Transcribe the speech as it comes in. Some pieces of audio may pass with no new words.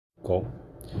go.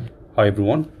 Hi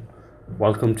everyone,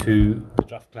 welcome to the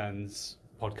Draft Clans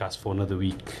podcast for another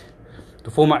week.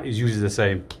 The format is usually the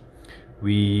same.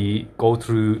 We go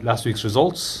through last week's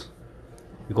results,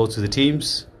 we go through the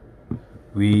teams,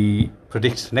 we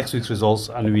predict next week's results,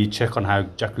 and we check on how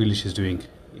Jack Grealish is doing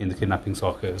in the kidnapping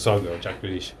saga of Jack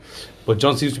Grealish. But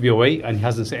John seems to be away and he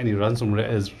hasn't set any ransom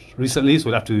letters recently, so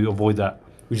we'll have to avoid that.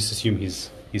 We just assume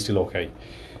he's still okay.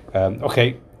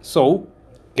 Okay, so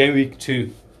game week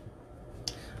 2.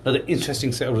 Another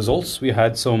interesting set of results. We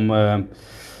had some...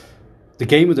 the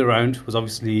game of the round was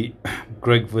obviously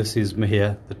Greg versus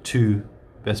Mahir, the two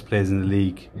best players in the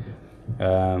league.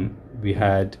 We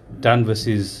had Dan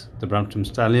versus the Brampton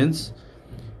Stallions,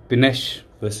 Binesh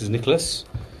versus Nicholas,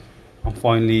 and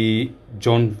finally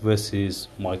John versus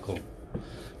Michael.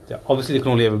 Obviously there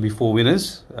can only ever be 4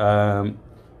 winners, and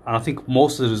I think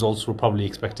most of the results were probably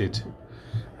expected.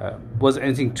 Was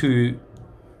anything too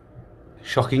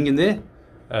shocking in there?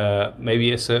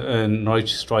 Maybe a certain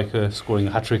Norwich striker scoring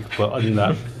a hat-trick, but other than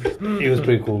that, it was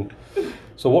pretty cool.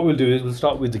 So what we'll do is we'll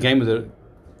start with the game of the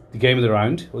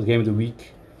round, or the game of the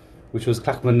week, which was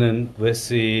Clackmannan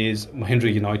versus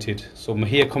Mahindra United. So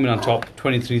Mahir coming on top,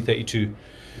 23-32.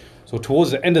 So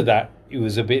towards the end of that, it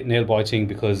was a bit nail-biting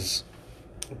because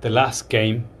the last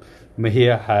game,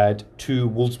 Mahir had 2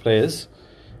 Wolves players,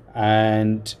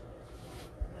 and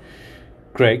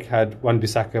Greg had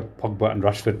Wan-Bissaka, Pogba and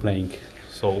Rashford playing.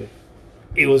 So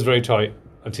it was very tight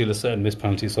until a certain missed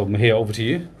penalty. So Mahir, over to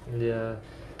you. Yeah.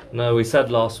 No, we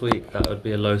said last week that would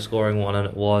be a low-scoring one, and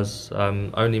it was.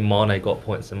 Only Mane got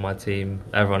points in my team.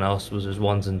 Everyone else was just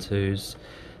 1s and 2s.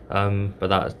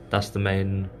 But that's the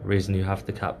main reason you have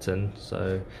the captain.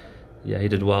 So yeah, he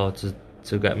did well to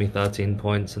get me 13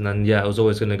 points. And then yeah, it was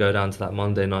always going to go down to that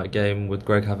Monday night game with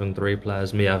Greg having 3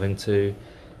 players, me having 2.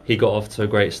 He got off to a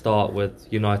great start with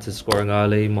United scoring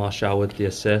early, Martial with the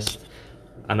assist,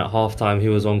 and at half-time he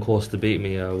was on course to beat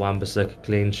me. Wan-Bissaka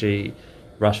clean sheet,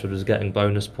 Rashford was getting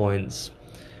bonus points.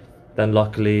 Then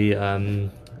luckily,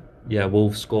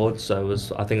 Wolves scored, so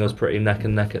I think it was pretty neck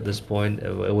and neck at this point.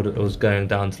 It was going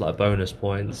down to like bonus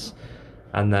points,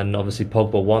 and then obviously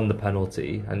Pogba won the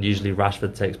penalty, and usually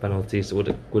Rashford takes penalties, so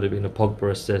it would have been a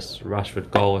Pogba assist, Rashford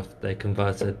goal if they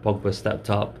converted. Pogba stepped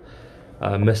up.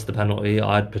 Missed the penalty.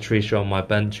 I had Patricia on my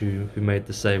bench who made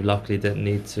the save. Luckily didn't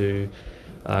need to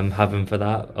have him for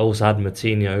that. I also had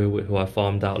Matinho, who I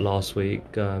farmed out last week,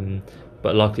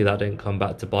 but luckily that didn't come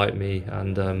back to bite me,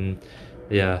 and got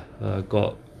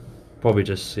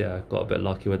a bit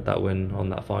lucky with that win on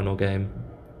that final game.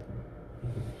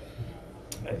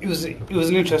 It was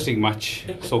an interesting match.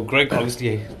 So Greg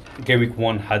obviously game week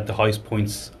 1 had the highest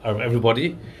points out of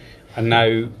everybody, and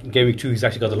now game week 2 he's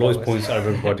actually got the lowest points out of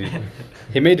everybody.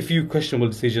 He made a few questionable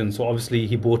decisions. So obviously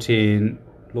he brought in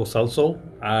Lo Celso,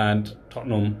 and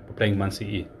Tottenham were playing Man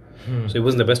City, so it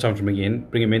wasn't the best time to bring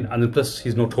him in. And then plus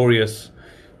his notorious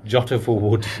Jota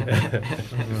forward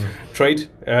trade,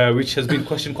 which has been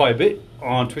questioned quite a bit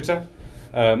on Twitter,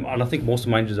 and I think most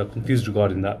managers are confused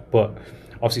regarding that. But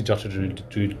obviously Jota didn't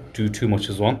do too much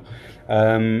as well.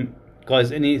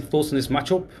 Guys, any thoughts on this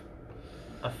matchup?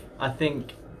 I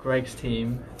think Greg's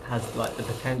team has like the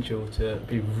potential to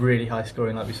be really high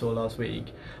scoring like we saw last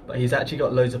week, but he's actually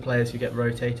got loads of players who get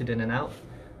rotated in and out.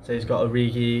 So he's got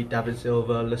Origi, David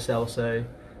Silva, Lo Celso,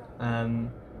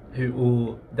 who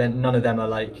all, then none of them are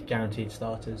like guaranteed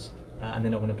starters, and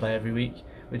they're not going to play every week,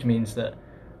 which means that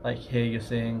like here you're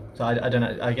seeing, so I don't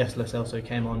know, I guess Lo Celso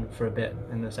came on for a bit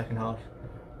in the second half,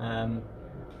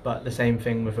 but the same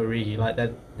thing with Origi, like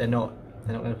they're not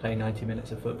going to play 90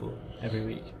 minutes of football every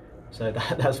week. So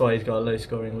that's why he's got a low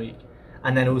scoring week,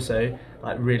 and then also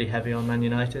like really heavy on Man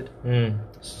United.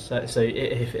 So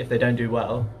if they don't do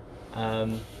well,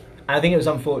 and I think it was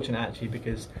unfortunate actually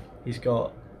because he's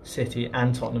got City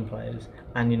and Tottenham players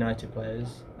and United players.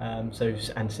 And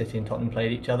City and Tottenham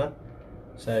played each other,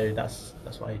 so that's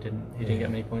why he didn't get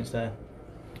many points there.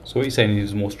 So what you're saying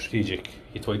is more strategic.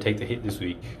 He thought he'd take the hit this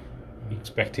week,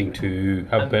 expecting to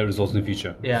have better results in the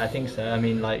future. Yeah, I think so. I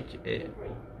mean, like it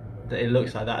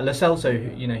looks like that. Lo Celso,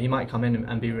 he might come in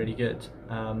and be really good.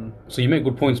 So you make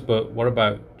good points, but what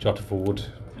about Jota forward?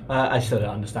 I still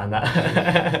don't understand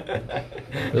that.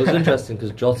 It was interesting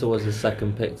because Jota was the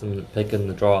second pick in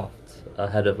the draft,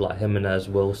 ahead of like Jimenez,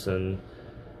 Wilson,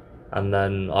 and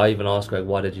then I even asked Greg,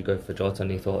 why did you go for Jota,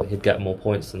 and he thought he'd get more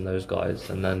points than those guys,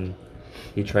 and then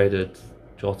he traded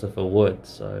Jota for Wood,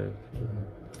 so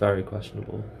very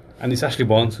questionable. And it's Ashley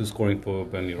Barnes who's scoring for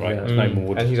Burnley, right? Yeah. It's not even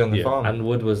Wood. And he's on the farm. And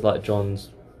Wood was like John's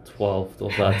 12th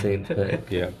or 13th pick.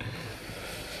 Yeah.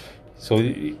 So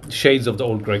shades of the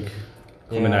old Greg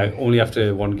coming out only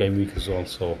after one game week as well.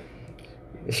 So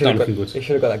He should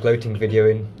have got that gloating video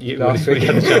in last week.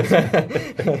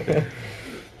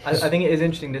 I think it is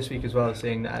interesting this week as well,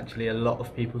 seeing that actually a lot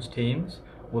of people's teams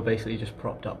were basically just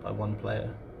propped up by one player,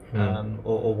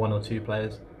 or one or two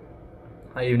players.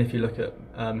 Even if you look at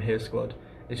his squad,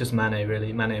 it's just Mane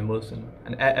really, Mane and Wilson,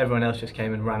 and everyone else just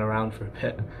came and ran around for a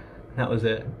bit. That was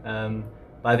it.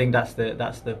 But I think that's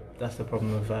the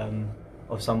problem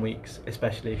of some weeks,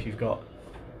 especially if you've got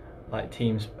like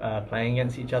teams playing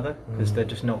against each other, because they're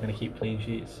just not going to keep clean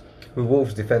sheets. Well,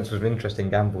 Wolves' defence was an interesting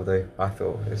gamble, though. I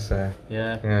thought it's I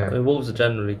mean, Wolves are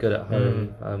generally good at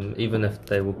home, even if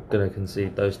they were going to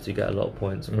concede. Those two get a lot of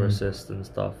points for assists and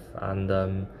stuff, and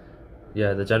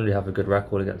they generally have a good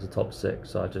record against the top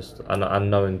six. So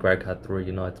and knowing Greg had 3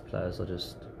 United players, I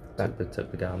just took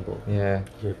the gamble. Yeah,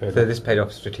 so this paid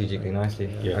off strategically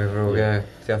nicely overall. Yeah,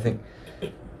 see, I think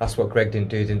that's what Greg didn't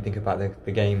do. He didn't think about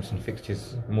the games and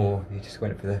fixtures more. He just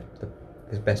went for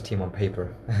his best team on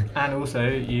paper. And also,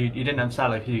 you didn't have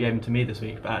Salah because you gave him to me this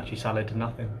week, but actually Salah did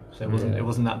nothing. So it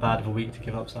wasn't that bad of a week to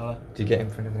give up Salah. Did you get him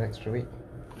for another extra week?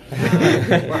 We'll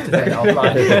have to take it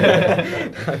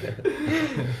offline.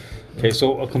 Okay,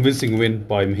 so a convincing win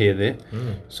by Mahir there.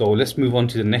 So let's move on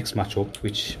to the next matchup,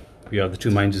 which we have the two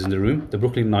managers in the room: the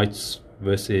Brooklyn Knights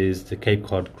versus the Cape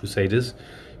Cod Crusaders.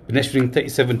 Binesh winning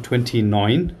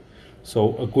 37-29,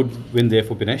 so a good win there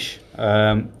for Binesh.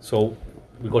 So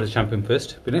we got a champion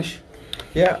first, Binesh.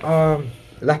 Yeah,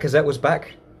 Lacazette was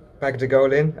back, bagged a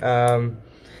goal in. I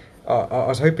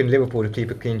was hoping Liverpool to keep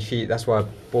a clean sheet. That's why I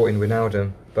brought in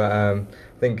Wijnaldum. But I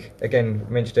think, again,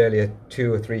 mentioned earlier,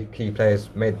 2 or 3 key players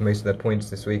made most of their points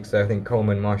this week. So I think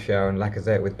Coleman, Martial and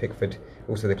Lacazette with Pickford,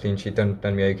 also the clean sheet, done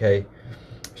me okay.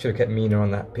 Should have kept Mina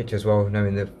on that pitch as well,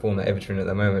 knowing the form that Everton at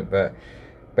the moment. But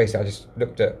basically, I just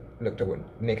looked at what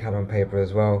Nick had on paper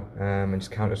as well, and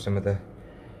just counted some of the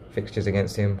fixtures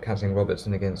against him, cancelling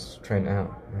Robertson against Trent out.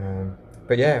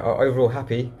 But yeah, overall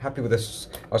happy with this.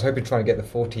 I was hoping to try and get the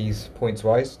 40s points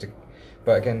wise,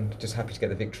 but again, just happy to get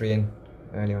the victory in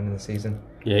early on in the season.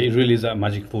 Yeah, it really is that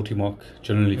magic 40 mark.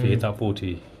 Generally, if you hit that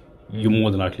 40, you're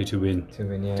more than likely to win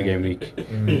the game week.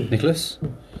 Nicholas?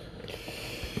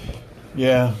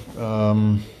 Yeah,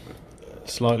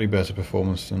 slightly better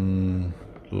performance than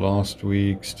last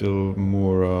week. Still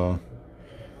more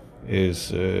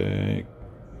is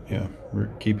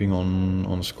keeping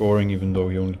on scoring, even though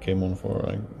he only came on for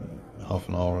like half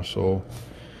an hour or so.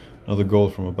 Another goal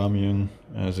from Aubameyang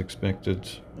as expected.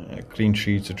 Clean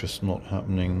sheets are just not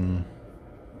happening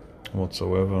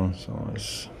whatsoever, so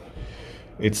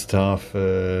it's tough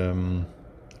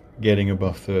getting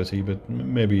above 30, but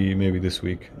maybe this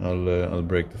week I'll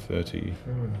break the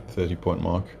 30 point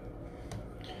mark.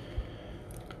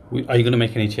 Are you going to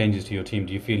make any changes to your team?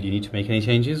 Do you feel you need to make any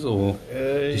changes, or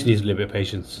just need a little bit of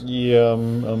patience? Yeah,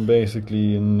 I'm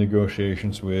basically in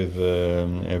negotiations with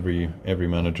every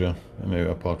manager, maybe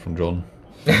apart from John,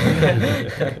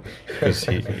 because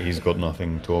he's got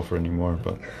nothing to offer anymore.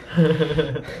 But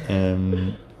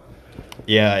I'm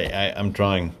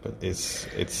trying, but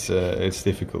it's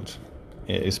difficult,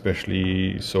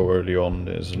 especially so early on.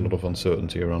 There's a lot of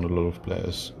uncertainty around a lot of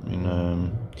players. I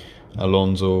mean.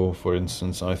 Alonso, for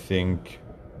instance, I think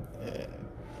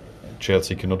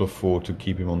Chelsea cannot afford to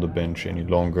keep him on the bench any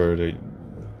longer.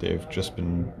 They've just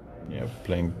been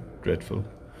playing dreadful.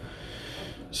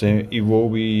 So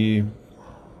Iwobi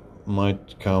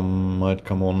might come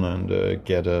on and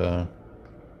get a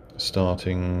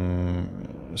starting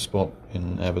spot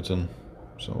in Everton.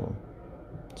 So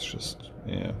it's just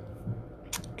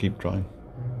keep trying.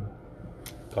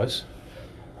 Guys?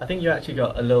 I think you actually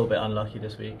got a little bit unlucky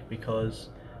this week because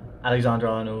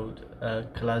Alexander-Arnold,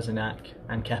 Kolasinac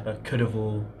and Kepa could have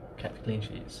all kept clean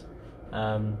sheets,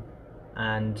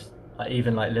 and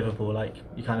even like Liverpool, like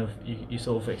you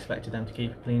sort of expected them to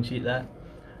keep a clean sheet there.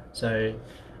 So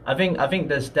I think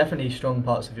there's definitely strong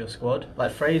parts of your squad,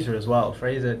 like Fraser as well.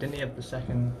 Fraser, didn't he have the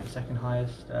second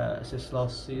highest assists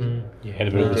last season? Yeah, had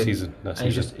a bit of a season.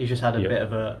 He just had a bit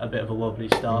of a wobbly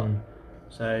start.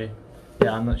 So.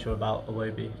 Yeah, I'm not sure about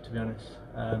Iwobi, to be honest,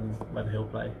 whether he'll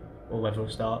play or whether he'll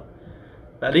start.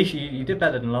 But at least you did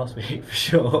better than last week for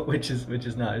sure, which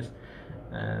is nice.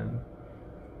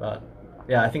 But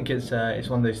yeah, I think it's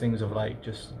one of those things of like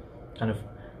just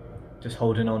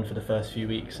holding on for the first few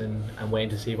weeks and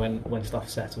waiting to see when stuff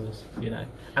settles, you know.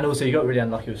 And also you got really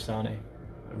unlucky with Sane.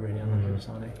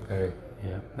 Very.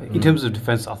 Yeah. In terms of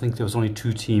defence, I think there was only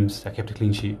 2 teams that kept a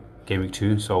clean sheet game week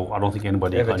 2, so I don't think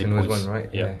anybody got any points. Was one, right?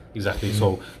 Yeah, exactly.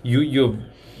 So you're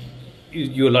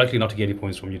likely not to get any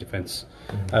points from your defence.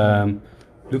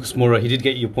 Lucas Moura, he did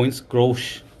get your points.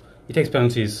 Grosh, he takes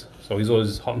penalties, so he's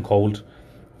always hot and cold.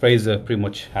 Fraser, pretty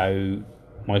much how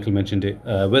Michael mentioned it.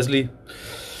 Wesley,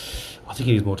 I think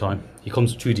he needs more time. He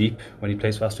comes too deep when he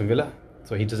plays for Aston Villa,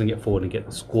 so he doesn't get forward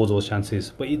and scores those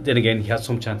chances. But then again, he has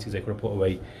some chances they could have put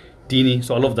away. Deeney,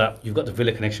 so I love that. You've got the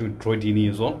Villa connection with Troy Deeney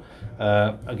as well.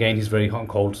 Again, he's very hot and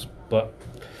cold, but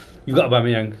you've got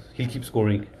Aubameyang. He'll keep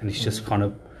scoring, and it's just kind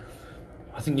of.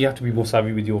 I think you have to be more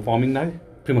savvy with your farming now.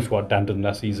 Pretty much what Dan done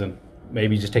last season.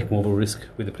 Maybe just take more of a risk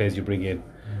with the players you bring in.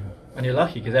 And you're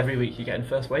lucky because every week you're getting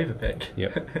first waiver pick.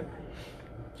 Yep.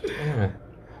 Yeah.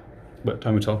 But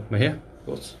time will tell. We're here.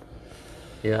 Thoughts?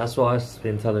 Yeah, that's what I've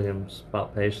been telling him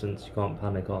about patience. You can't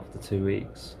panic after 2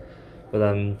 weeks. But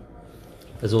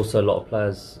there's also a lot of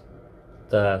players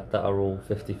there that are all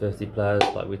 50-50 players.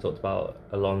 Like we talked about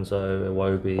Alonso,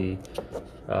 Iwobi,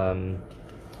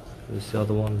 who's the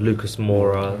other one? Lucas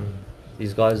Moura.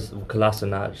 These guys,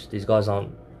 Kolasinac, these guys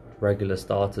aren't regular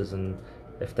starters, and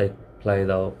if they play,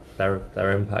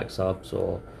 they're impact subs,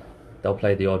 or they'll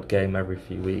play the odd game every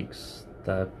few weeks.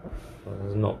 They're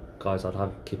not guys I'd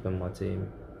have keep in my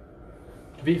team.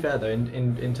 To be fair though,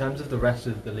 in terms of the rest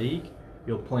of the league,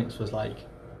 your points was like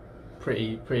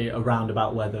pretty around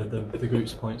about where the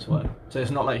group's points were. So it's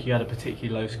not like you had a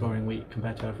particularly low scoring week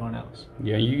compared to everyone else.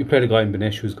 Yeah, you played a guy in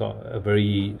Benesh who's got a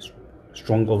very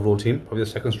strong overall team, probably the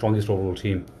second strongest overall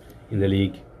team in the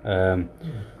league.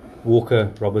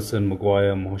 Walker, Robertson,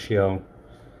 Maguire, Martial,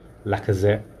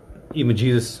 Lacazette, even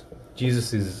Jesus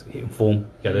is hitting form.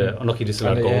 He had an unlucky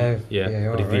disallowed goal.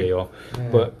 VAR, but right? VAR.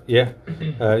 But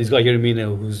he's got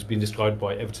Yeremina, who's been described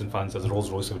by Everton fans as a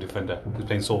Rolls Royce of a defender, who's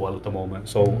playing so well at the moment.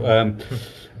 So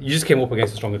you just came up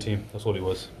against a stronger team. That's all it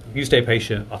was. If you stay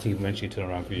patient, I think eventually turn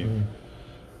around for you.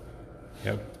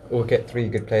 Yep. Or get 3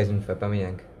 good players in for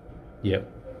Aubameyang. Yep.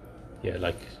 Yeah,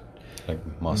 like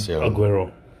Martial.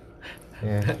 Aguero.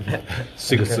 Yeah.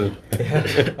 Sigurdsson.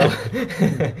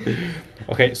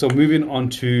 Okay, so moving on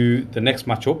to the next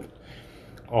matchup.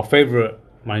 Our favourite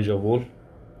manager of all,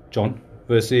 John,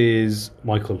 versus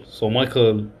Michael. So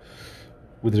Michael,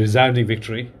 with a resounding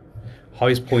victory,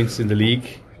 highest points in the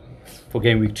league for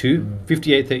game week 2,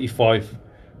 58-35.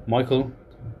 Michael,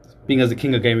 being as the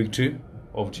king of game week 2,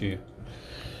 over to you.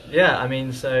 Yeah, I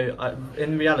mean, so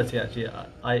in reality, actually,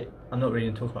 I'm not really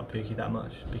going to talk about Pookie that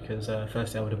much because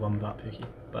firstly I would have won without Pookie,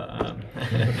 but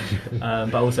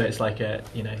but also it's like I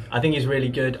think he's really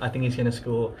good. I think he's going to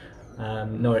score.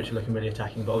 Norwich are looking really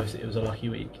attacking, but obviously it was a lucky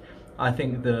week. I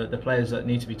think the players that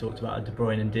need to be talked about are De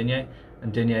Bruyne and Digne.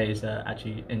 And Digne is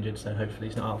actually injured, so hopefully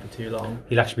he's not out for too long.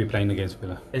 He'll actually be playing against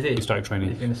Villa. Is he? He started training.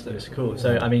 He's going to start. It's cool.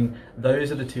 So I mean,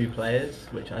 those are the 2 players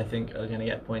which I think are going to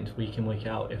get points week in, week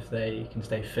out if they can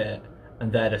stay fit,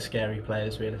 and they're the scary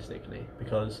players realistically,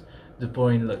 because De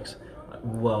Bruyne looks like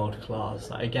world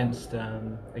class. Like against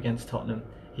Tottenham,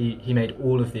 he made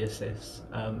all of the assists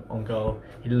on goal.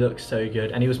 He looks so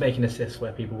good, and he was making assists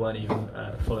where people weren't even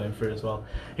following through as well.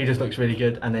 He just looks really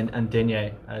good. And then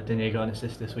Digne got an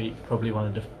assist this week, probably one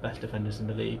of the best defenders in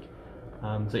the league.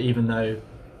 So even though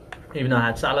I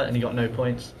had Salah and he got no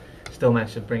points, still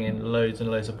managed to bring in loads and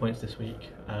loads of points this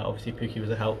week. Obviously Pookie was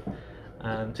a help.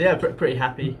 So yeah, pretty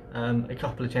happy. A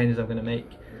couple of changes I'm going to make.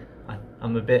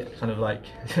 I'm a bit kind of like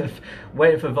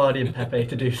waiting for Vardy and Pepe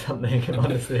to do something,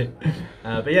 honestly.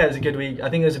 But yeah, it was a good week. I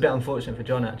think it was a bit unfortunate for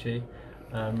John actually,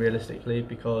 realistically,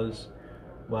 because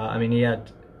well, I mean he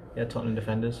had Tottenham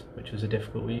defenders, which was a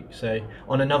difficult week. So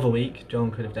on another week, John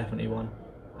could have definitely won.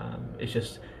 It's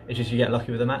just you get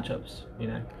lucky with the matchups, you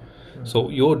know. So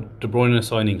your De Bruyne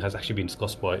signing has actually been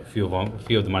discussed by a few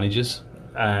of the managers,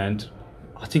 and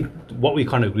I think what we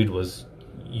kind of agreed was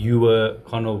you were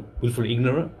kind of willfully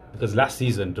ignorant, because last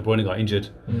season De Bruyne got injured.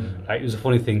 Like, it was a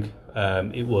funny thing.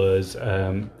 It was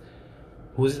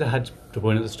who was it that had De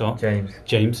Bruyne at the start?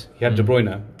 James. He had De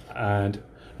Bruyne, and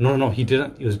no, he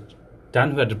didn't. It was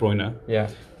Dan who had De Bruyne. Yeah.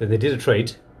 Then they did a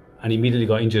trade, and he immediately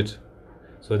got injured.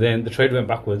 So then the trade went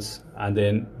backwards, and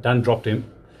then Dan dropped him.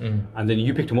 And then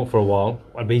you picked him up for a while,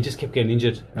 but he just kept getting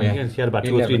injured. And he had about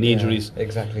 2 or 3 knee injuries.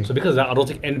 Exactly. So because of that, I don't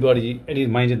think any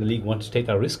manager in the league wanted to take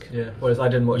that risk. Yeah. Whereas I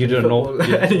didn't watch. You didn't know.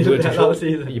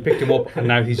 You picked him up, and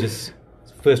now he's just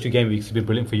first 2 game weeks. He's been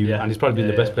brilliant for you, Yeah. and he's probably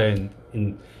been the best player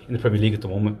in the Premier League at the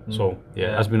moment. So it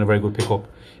has been a very good pickup.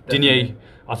 Digne,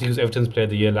 I think he was Everton's player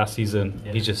of the year last season.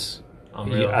 Yeah.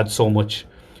 He adds so much.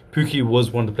 Pookie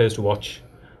was one of the players to watch.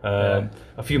 A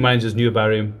few managers knew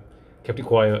about him, kept it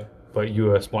quiet, but you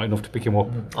were smart enough to pick him up.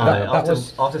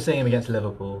 After seeing him against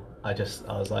Liverpool, I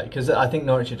was like, because I think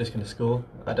Norwich are just going to score.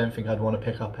 I don't think I'd want to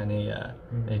pick up any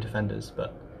defenders,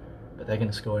 but but they're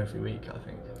going to score every week, I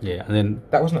think. Yeah, and then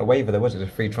That wasn't a waiver, though, was it? A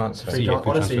free transfer. Free Yeah, tran-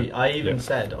 free honestly, transfer. I even Yeah.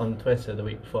 said on Twitter the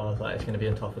week before, I was like, it's going to be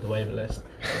on top of the waiver list.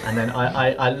 And then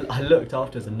I looked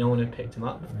afterwards and no one had picked him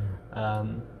up.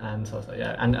 And so I was like,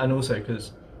 yeah. And also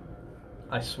because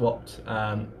I swapped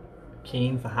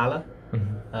Keane for Haller,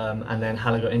 and then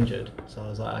Haller got injured. So I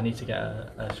was like, I need to get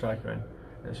a striker in.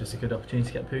 And it was just a good opportunity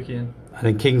to get Pookie in. and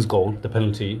then King's goal, the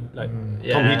penalty, like Tom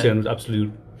Yeah. Heaton was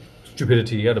absolute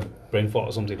stupidity. He had a brain fart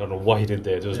or something. I don't know what he did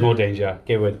there. There was no danger.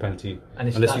 Gave away the penalty.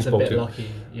 And unless he that's a spoke bit to him. lucky,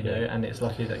 you know, and it's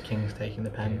lucky that King's taking the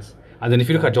pens. And then if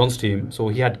you look at John's team, so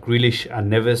he had Grealish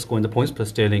and Neves scoring the points plus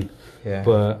Sterling, Yeah.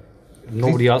 but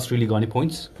nobody else really got any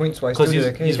points Points wise, because still he's,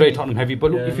 did okay. he's very Tottenham heavy.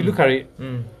 But look, Yeah. if you look at it,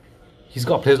 he's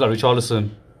got players like Richarlison,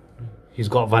 he's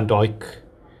got Van Dijk,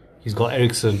 he's got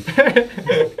Ericsson.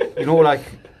 You know, like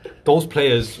those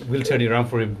players will turn it around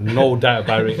for him, no doubt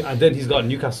about it. And then he's got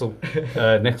Newcastle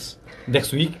next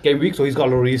week, game week. So he's got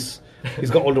Lloris, he's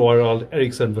got Alderweireld,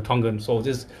 Ericsson, Vertonghen. So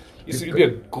it'll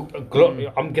be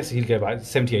I'm guessing he'll get about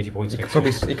 70, 80 points. He could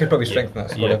probably strengthen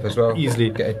that squad up as well. Easily.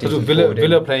 Get a Because decent Villa, forward in.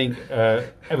 Villa playing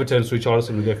Everton, so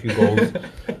Richarlison will get a few goals.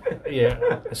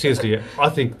 Yeah, seriously, I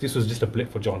think this was just a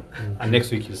blip for John. And next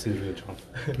week you'll see the real John.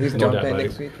 Who's No John doubt playing about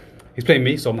next it. week? He's playing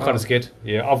me, so I'm kind Oh. of scared.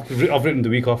 Yeah, I've written the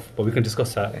week off, but we can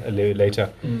discuss that a little later.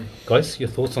 Guys, your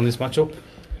thoughts on this matchup?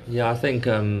 Yeah, I think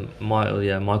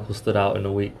Michael stood out in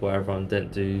a week where everyone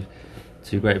didn't do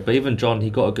too great. But even John, he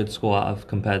got a good score out of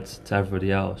compared to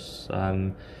everybody else.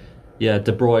 De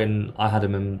Bruyne, I had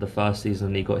him in the first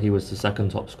season. He was the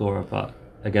second top scorer, but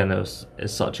again, it's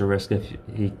such a risk if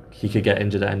he could get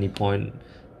injured at any point.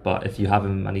 But if you have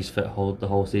him and he's fit the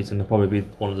whole season, he'll probably be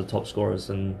one of the top scorers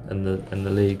in the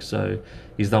league. So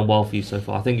he's done well for you so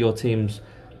far. I think your team's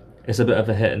it's a bit of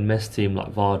a hit and miss team,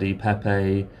 like Vardy,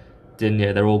 Pepe,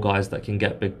 Digne. They're all guys that can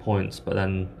get big points, but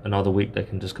then another week they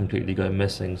can just completely go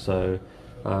missing. So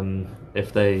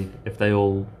if they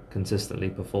all consistently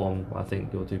perform, I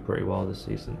think you'll do pretty well this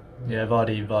season. Yeah,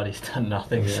 Vardy's done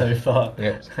nothing so far.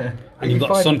 Yeah. And you've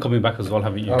got Son coming back as well,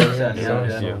 haven't you? Oh, Exactly,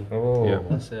 yeah. yeah. Oh. Yeah.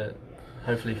 That's it.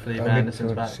 Hopefully Felipe That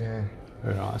Anderson's midfield, back. Yeah.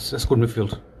 Very nice. That's good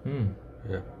midfield.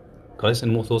 Yeah. Guys,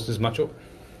 any more thoughts on this matchup?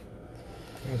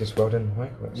 Yeah, just well done,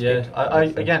 Mike. That's Yeah,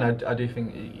 good. I do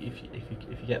think if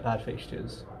you get bad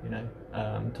fixtures, you know,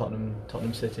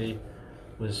 Tottenham City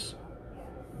was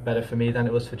better for me than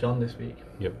it was for John this week.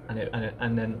 Yep.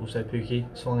 And then also Pookie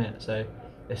swung it. So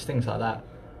there's things like that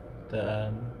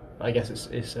that I guess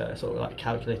it's sort of like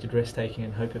calculated risk taking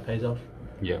and hope it pays off.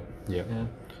 Yeah. Yeah.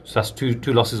 So that's two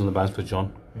losses on the bounce for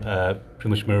John, pretty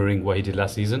much mirroring what he did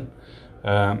last season.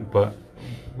 But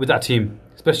with that team,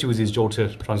 especially with his Jota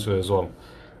transfer as well,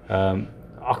 I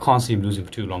can't see him losing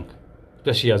for too long.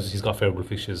 Especially as he's got favourable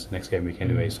fixtures next game week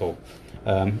anyway. So,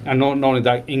 and not only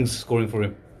that, Ings scoring for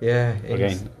him Yeah.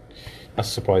 again. That's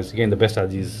a surprise. Again, the best at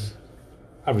these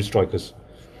average strikers.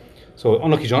 So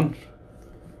unlucky John.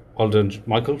 Well done,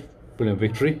 Michael. Brilliant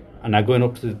victory. And now going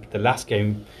up to the last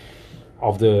game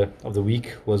of the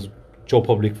week was Joe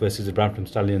Public versus the Brampton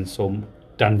Stallions. So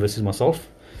Dan versus myself.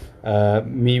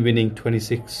 Me winning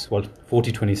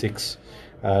 40-26.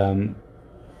 I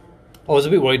was a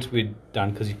bit worried with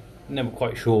Dan because you're never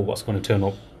quite sure what's going to turn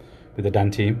up with the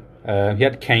Dan team. He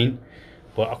had Kane,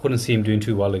 but I couldn't see him doing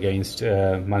too well against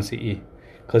Man City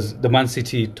because the Man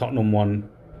City Tottenham one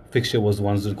fixture was the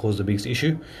ones that caused the biggest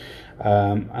issue.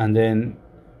 And then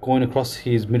going across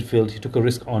his midfield, he took a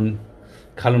risk on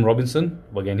Callum Robinson.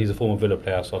 But again, he's a former Villa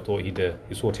player, so I thought he'd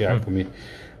sort it out for me.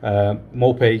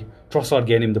 Mope, Trossard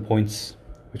getting him the points,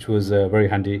 which was very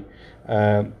handy.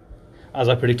 As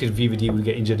I predicted, VVD would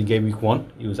get injured in game week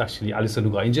 1. It was actually Alisson who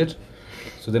got injured.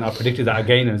 So then I predicted that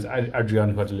again, and it was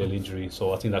Adrian who had a little injury.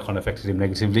 So I think that kind of affected him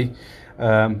negatively.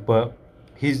 But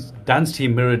Dan's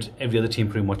team mirrored every other team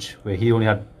pretty much, where he only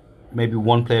had maybe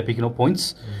one player picking up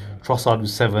points. Trossard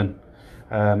was 7.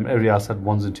 Everybody else had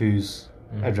 1s and 2s.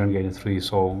 Adrian getting 3,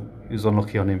 so he was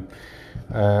unlucky on him.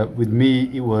 With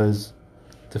me, it was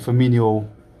the Firmino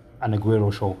and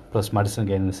Aguero show, plus Maddison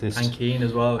getting an assist. And Keane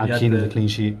as well. And Keane with a clean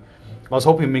sheet. I was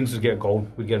hoping Mings would get a goal,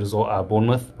 we'd get a result at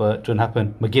Bournemouth, but it didn't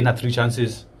happen. McGinn had 3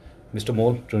 chances. Mr.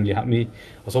 Moore didn't really help me. I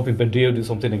was hoping Bendio would do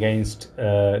something against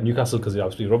Newcastle because they're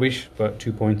absolutely rubbish, but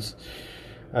 2 points.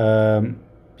 So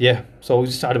we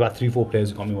just had about 3-4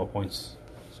 players who got me more points.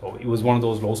 So it was one of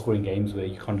those low-scoring games where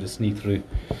you can't just sneak through.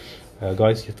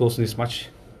 Guys, your thoughts on this match?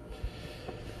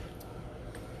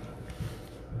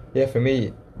 Yeah, for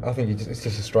me, I think it's just the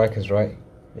strikers, right?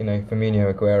 You know,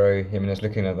 Firmino, Aguero, Jimenez,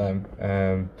 looking at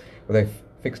them. Although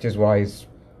fixtures-wise,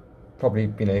 probably,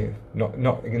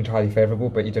 not entirely favourable,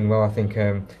 but you've done well. I think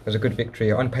it was a good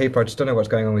victory. On paper, I just don't know what's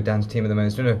going on with Dan's team at the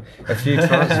moment. There's been a few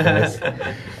transfers.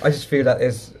 I just feel that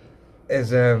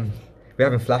we're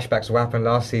having flashbacks of what happened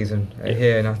last season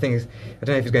here, and I think I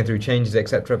don't know if he's going through changes,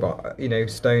 etc. But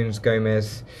Stones,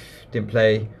 Gomez didn't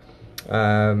play.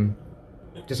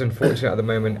 Just unfortunate at the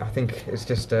moment. I think it's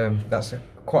just that's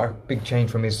quite a big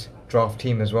change from his draft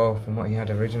team as well, from what he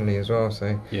had originally as well.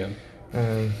 So Yeah.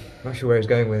 not sure where he's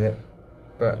going with it,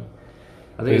 but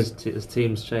I think his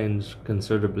team's changed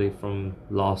considerably from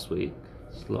last week.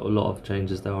 There's a lot of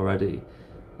changes there already,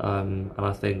 and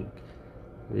I think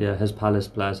his Palace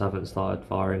players haven't started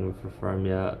firing for him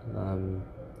yet.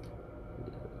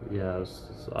 It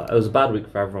was a bad week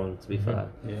for everyone, to be fair.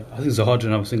 Yeah, I think it's hard to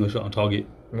have a single shot on target.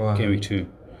 Wow. Game week 2.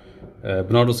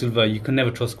 Bernardo Silva, you can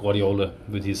never trust Guardiola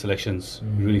with his selections.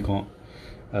 You really can't.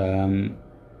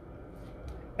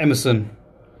 Emerson,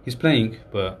 he's playing,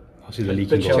 but obviously the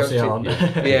leaking But goals. Chelsea aren't.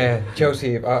 yeah,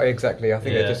 Chelsea exactly. I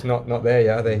think they're just not there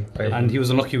yet, are they? And he was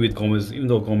unlucky with Gomez, even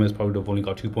though Gomez probably would have only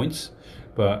got 2 points.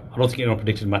 But I don't think anyone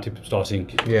predicted Matip starting.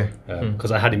 Yeah.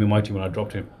 Because I had him in my team when I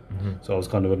dropped him. So I was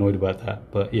kind of annoyed about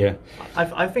that. But yeah.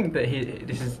 I think that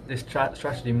this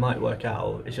strategy might work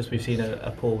out. It's just we've seen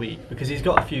a poor week because he's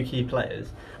got a few key players,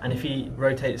 and if he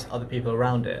rotates other people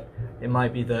around it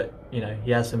might be that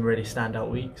he has some really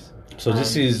standout weeks. So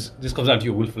this comes down to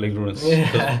your willful ignorance.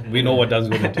 Yeah. We know what Dan's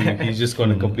going to do. He's just going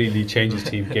to completely change his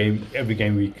team every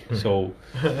game week. So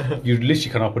you literally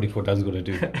cannot predict what Dan's going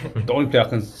to do. The only player I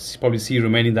can probably see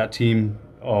remaining that team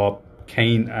are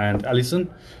Kane and Alisson.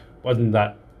 Other than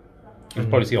that, you'll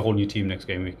probably see a whole new team next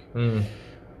game week.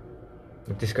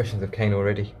 Discussions of Kane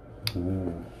already.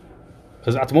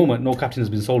 Because at the moment, no captain has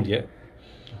been sold yet.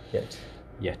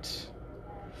 Yet.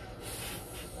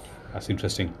 That's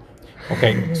interesting.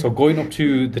 Okay, so going up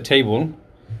to the table,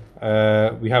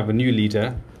 we have a new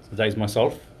leader. So that is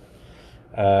myself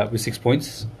with 6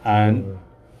 points, and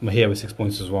Mahir with 6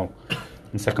 points as well.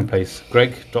 In second place,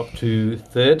 Greg dropped to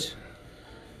third,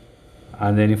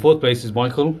 and then in fourth place is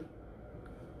Michael.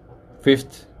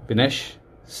 Fifth, Binesh.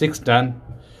 Sixth, Dan,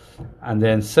 and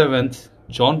then seventh,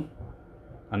 John,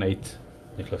 and eighth,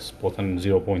 Nicholas. Both on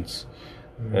 0 points.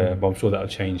 But I'm sure that'll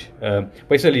change. But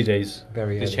it's early days.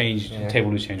 Very it's early. changed. Yeah. The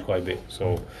table has changed quite a bit,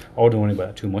 so I wouldn't worry about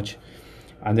that too much.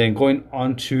 And then going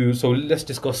on to, so let's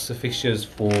discuss the fixtures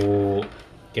for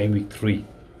game week 3.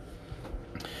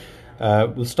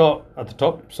 We'll start at the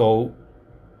top. So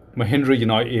Mahindra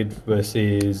United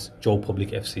versus Joe Public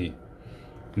FC.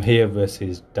 Mahir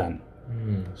versus Dan.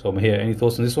 So Mahir, any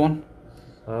thoughts on this one?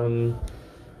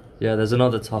 There's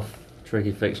another tough,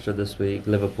 tricky fixture this week.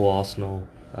 Liverpool-Arsenal.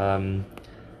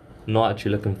 Not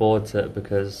actually looking forward to it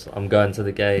because I'm going to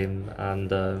the game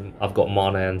and I've got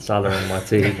Mane and Salah in my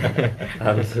team.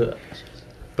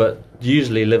 But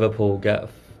usually Liverpool get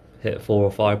hit 4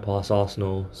 or 5 past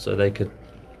Arsenal, so they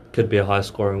could be a high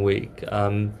scoring week.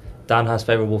 Dan has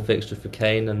favourable fixtures for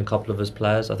Kane and a couple of his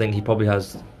players. I think he probably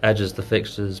edges the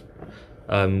fixtures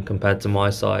compared to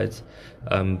my side.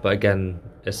 But again,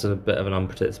 it's a bit of an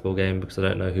unpredictable game because I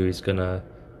don't know who he's gonna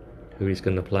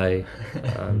play.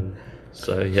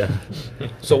 So yeah.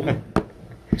 So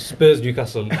Spurs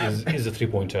Newcastle is a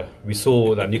 3-pointer. We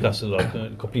saw that Newcastle are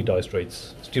complete dire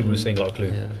straits. Still was saying got a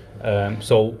clue. Yeah.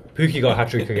 So Pookie got a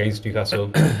hat-trick against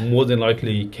Newcastle. More than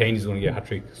likely Kane is going to get a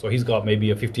hat-trick. So he's got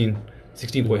maybe a 16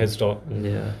 point head start.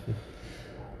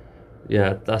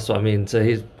 Yeah, that's what I mean. So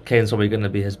Kane's probably going to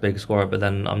be his big scorer, but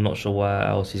then I'm not sure where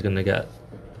else he's going to get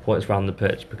points around the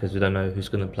pitch because we don't know who's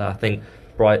going to play. I think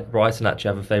Brighton actually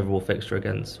have a favourable fixture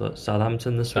against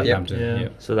Southampton this week. Yeah.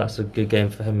 So that's a good game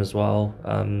for him as well.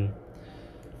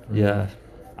 Yeah.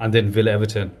 And then Villa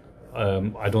Everton.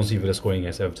 I don't see Villa scoring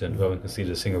against Everton. We haven't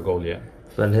conceded a single goal yet.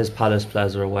 Then his Palace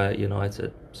players are away at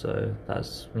United, so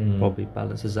that's probably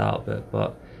balances out a bit.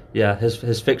 But yeah,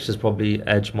 his fixtures probably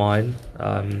edge mine.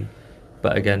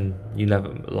 But again, you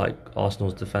never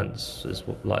Arsenal's defence is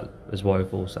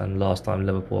woeful, and last time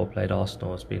Liverpool played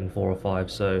Arsenal, it's been 4 or 5,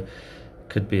 so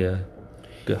could be a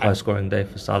good high scoring day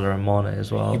for Salah and Mane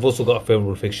as well. You've also got a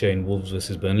favourable fixture in Wolves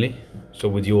versus Burnley. So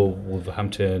with your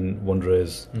Wolverhampton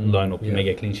Wanderers lineup, you may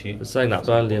get a clean sheet. But saying that,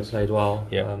 Burnley have played well.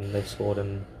 Yeah. They've scored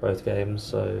in both games,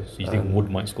 so you think Wood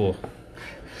might score?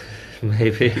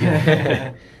 Maybe.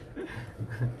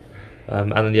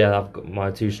 And then I've got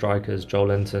my 2 strikers. Joel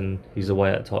Linton, he's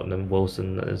away at Tottenham.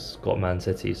 Wilson has got Man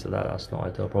City, so that's not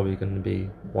ideal. Probably going to be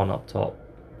one up top.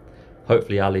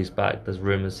 Hopefully Ali's back. There's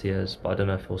rumours he is, but I don't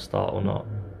know if he'll start or not.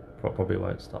 Probably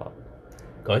won't start.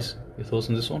 Guys, your thoughts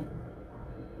on this one?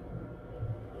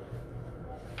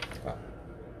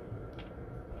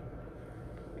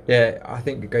 Yeah, I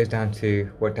think it goes down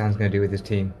to what Dan's going to do with his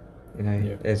team. You know,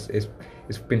 Yeah.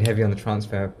 it's been heavy on the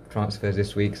transfers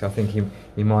this week, so I think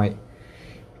he might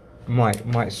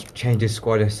change his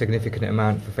squad a significant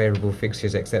amount for favourable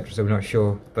fixtures, etc. So we're not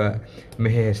sure, but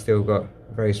Mahir has still got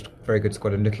a very good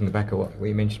squad. And looking back at what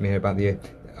you mentioned, Mahir, about the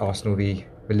Arsenal v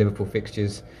Liverpool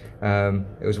fixtures,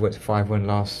 it was 5-1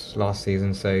 last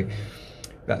season, so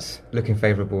that's looking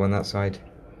favourable on that side.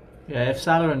 Yeah, if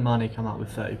Salah and Mane come out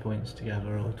with 30 points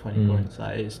together or 20 points,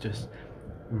 it's just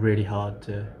really hard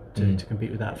to compete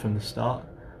with that from the start.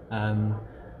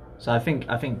 So I think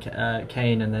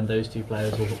Kane and then those two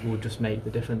players will just make the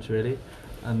difference really,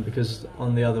 because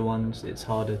on the other ones it's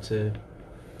harder to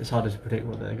predict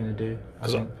what they're going to do.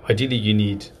 Because ideally you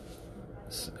need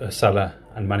Salah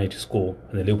and Mane to score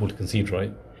and then Liverpool to concede,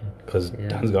 right? Because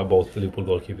Dan's got both the Liverpool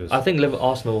goalkeepers. I think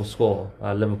Arsenal will score.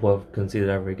 Liverpool have conceded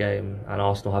every game, and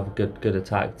Arsenal have a good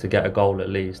attack to get a goal at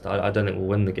least. I don't think we'll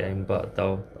win the game, but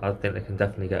I think they can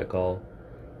definitely get a goal.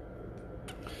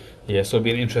 Yeah, so it'll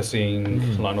be an interesting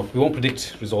lineup. We won't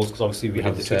predict results because obviously we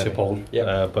have the Twitter poll.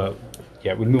 Yep. But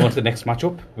yeah, we'll move on to the next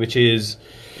matchup, which is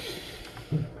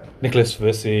Nicholas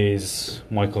versus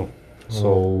Michael.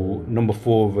 So number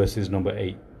 4 versus number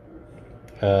 8.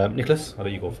 Nicholas, I'll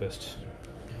let you go first.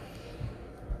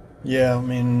 Yeah, I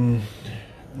mean,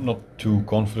 not too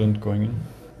confident going in,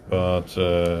 but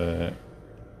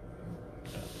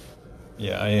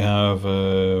yeah, I have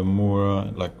more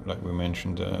like we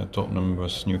mentioned, Tottenham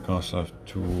versus Newcastle. I have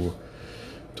 2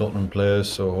 Tottenham players,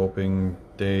 so hoping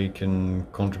they can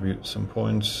contribute some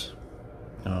points.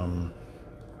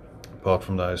 Apart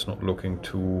from that, it's not looking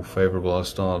too favourable. I'll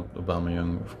start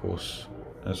Aubameyang, of course,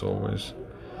 as always,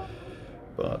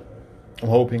 but I'm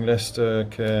hoping Leicester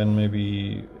can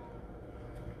maybe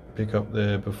pick up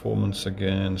their performance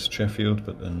against Sheffield,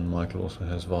 but then Michael also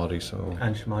has Vardy, so...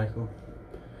 And Schmeichel.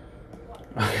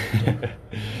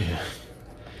 Yeah.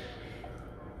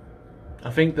 I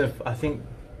think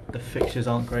the fixtures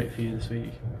aren't great for you this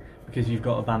week because you've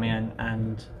got Aubameyang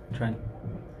and Trent,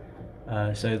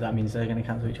 so that means they're going to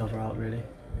cancel each other out really.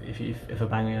 If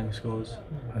Aubameyang scores,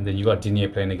 And then you got Digne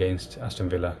playing against Aston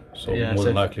Villa, so more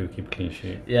than likely we'll keep a clean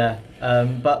sheet. yeah,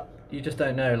 but you just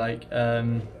don't know. Like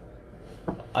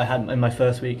I had in my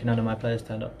first week, none of my players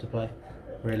turned up to play,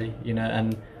 really. You know,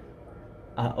 and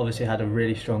I obviously had a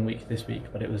really strong week this week,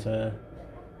 but it was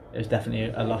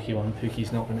definitely a lucky one.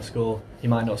 Pukki's not going to score. He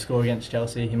might not score against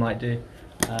Chelsea. He might do.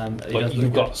 But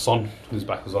you've got Son, who's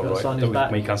back as well, right? Son That who's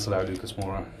back. may cancel out Lucas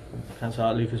Moura. Cancel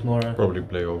out Lucas Moura. Probably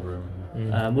play over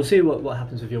him. We'll see what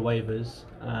happens with your waivers.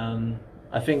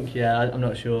 I think, I'm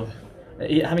not sure.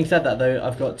 Having said that, though,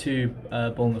 I've got 2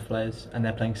 Bournemouth players, and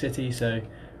they're playing City, so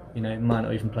might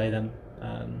not even play them.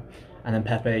 And then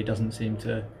Pepe doesn't seem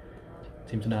to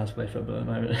know how to play football at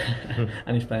the moment,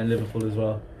 and he's playing Liverpool as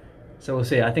well. So we'll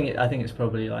see. I think it's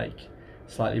probably like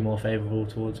slightly more favourable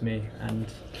towards me. And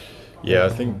yeah, I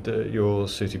think your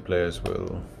City players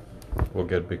will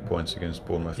get big points against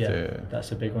Bournemouth. yeah,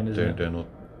 that's a big one, isn't it? They're not.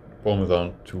 Bournemouth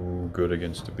aren't too good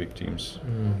against the big teams.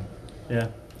 Yeah.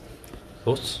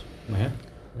 Thoughts? Yeah.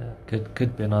 Yeah,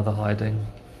 could be another hiding.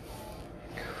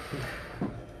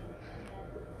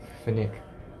 For Nick.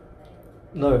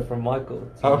 No, from Michael.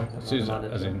 Oh. Susan,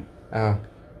 as in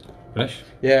finish?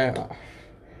 Yeah,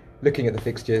 looking at the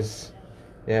fixtures,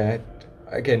 yeah,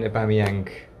 again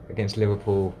Aubameyang against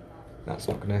Liverpool, that's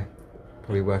not going to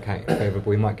probably work out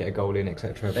favourable. He might get a goal in,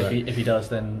 etc. If he does,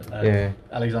 then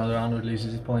Alexander-Arnold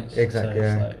loses his points. Exactly.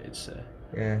 So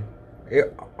yeah.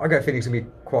 I get a feeling it's going to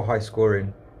be quite high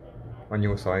scoring on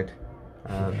your side.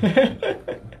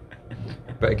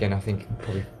 But again, I think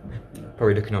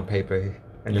probably looking on paper,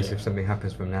 unless if something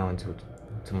happens from now until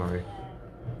tomorrow,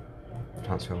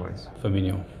 transfer wise.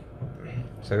 Firmino.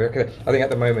 So okay, I think at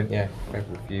the moment,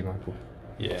 favourable for you, Michael.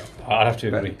 Yeah, I have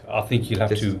to agree. I think you'll have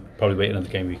Just- to probably wait another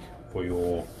game week for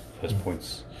your first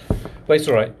points. But it's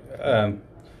alright.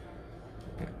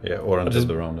 Yeah, or until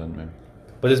the round end maybe.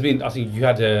 But there's been, I think you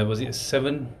had, was it a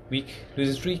 7-week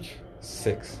losing streak?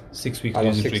 6. 6-week I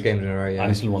lost losing 6 streak. games in a row, yeah. And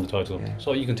you still won the title. Yeah.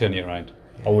 So you can turn it around.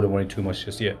 I wouldn't worry too much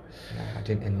just yet. No, I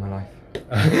didn't end my life.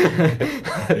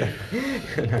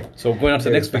 No. So going on to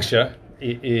the next fixture,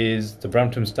 it is the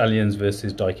Brampton Stallions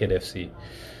versus Dykehead FC.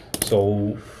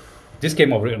 So this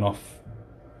game I've written off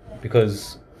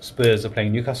because Spurs are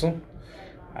playing Newcastle,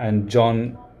 and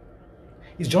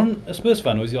is John a Spurs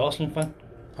fan or is he an Arsenal fan?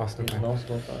 Arsenal He's an fan.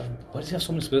 Arsenal fan. Why does he have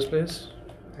so many Spurs players?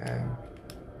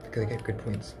 Because they get good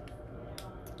points.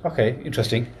 Okay,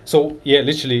 interesting. So yeah,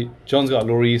 literally, John's got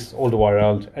Lloris,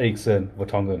 Alderweireld, Eriksen,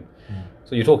 Vertonghen.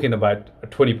 So you're talking about a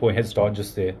 20-point head start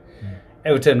just there.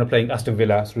 Everton are playing Aston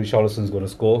Villa, so Richarlison's going to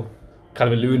score.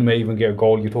 Calvert-Lewin may even get a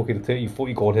goal. You're talking 30,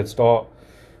 40 goal head start.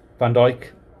 Van Dijk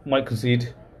might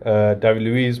concede. David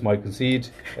Luiz might concede.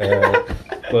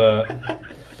 But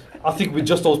I think with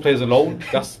just those players alone,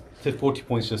 that's the 40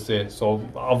 points just there. So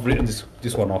I've written this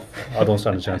one off. I don't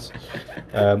stand a chance.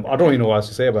 I don't even know what else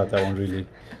to say about that one, really.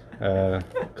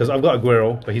 Because I've got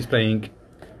Aguero, but he's playing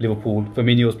Liverpool.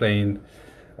 Firmino's playing...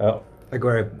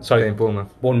 Aguero sorry, playing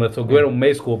Bournemouth. So Aguero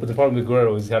may score, but the problem with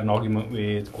Aguero is he had an argument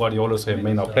with Guardiola, so he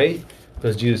may not play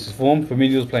because Jesus' form.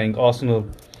 Firmino's playing Arsenal.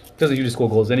 Doesn't usually score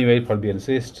goals anyway, probably be an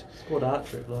assist. Scored a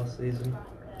hat-trick last season.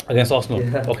 Against Arsenal?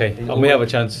 Yeah. Okay, I may have a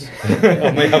chance.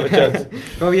 I may have a chance.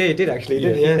 Oh yeah, he did actually,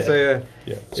 didn't he? Yeah. So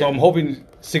So I'm hoping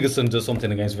Sigurdsson does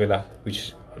something against Villa,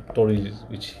 which I don't really,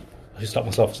 which I stop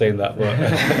myself saying that,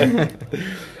 but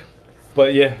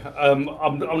but yeah, I'm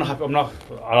not happy.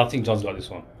 I don't think John's got this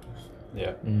one.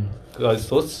 Yeah, guys,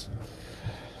 thoughts?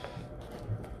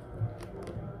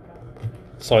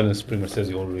 Silence pretty much says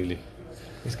it all, really.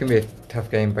 it's gonna be a tough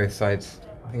game, both sides.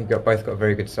 I think both got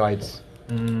very good sides.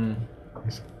 It's gonna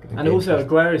And be also, interesting.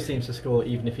 Aguero seems to score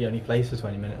even if he only plays for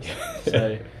 20 minutes.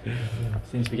 So,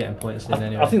 seems to be getting points in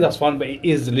anyway. I think that's fine, but it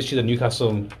is literally the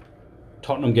Newcastle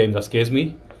Tottenham game that scares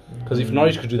me. Because if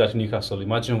Norwich could do that to Newcastle,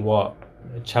 imagine what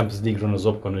Champions League runners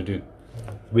up going to do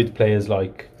with players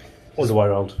like all the way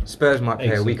around. Spurs might play a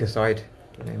Excellent. weaker side.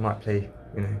 They might play,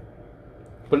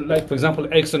 But like, for example,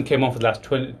 Ericsson came on for the last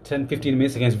 10, 15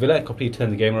 minutes against Villa and completely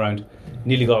turned the game around.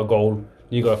 Nearly got a goal,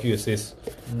 nearly got a few assists.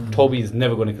 Toby is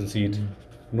never going to concede.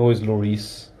 Nor is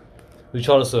Lloris.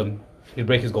 Richarlison, he'll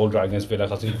break his goal drought against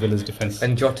Villa. I think Villa's defence.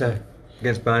 And Jota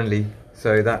against Burnley,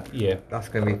 so that's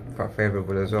going to be quite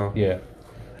favourable as well. Yeah.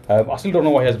 I still don't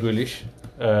know why he has Grealish.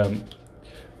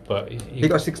 But He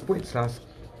got 6 points last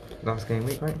game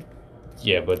week, right?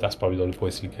 yeah, but that's probably the only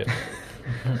points he get.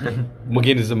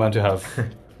 McGinn is the man to have,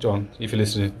 John, if you're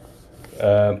listening.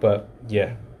 But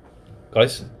yeah,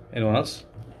 guys, anyone else?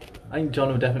 I think John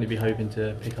will definitely be hoping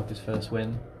to pick up his first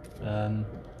win. But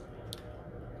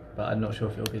I'm not sure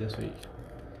if it'll be this week.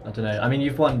 I don't know. I mean,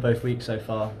 you've won both weeks so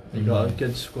far. You've got a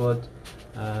good squad.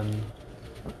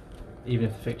 Even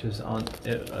if the fixtures aren't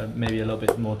maybe a little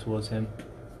bit more towards him,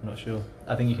 I'm not sure.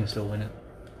 I think you can still win it.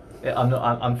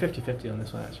 I'm 50-50 on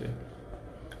this one actually.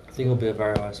 I think it'll be a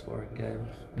very high scoring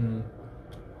game.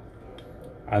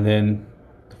 And then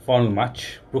the final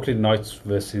match, Brooklyn Knights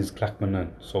versus Clackman.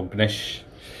 So Ganesh,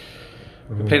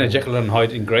 we're playing a Jekyll and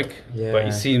Hyde in Greg, but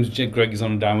it seems Greg is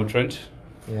on a downward trend.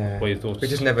 Yeah. What are your thoughts? We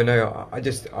just never know. I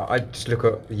just look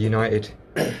at United,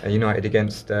 United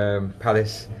against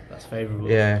Palace. That's favourable.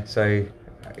 Yeah, so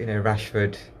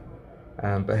Rashford,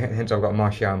 but hence I've got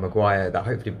Martial and Maguire that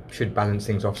hopefully should balance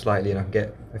things off slightly, and I can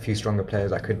get a few stronger players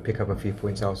that could pick up a few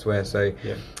points elsewhere. So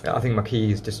I think my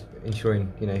key is just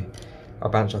ensuring I'll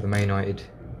bounce off the Man United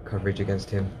coverage against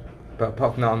him. But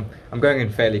apart from that, I'm going in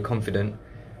fairly confident,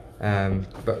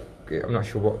 but I'm not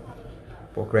sure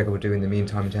what Greg will do in the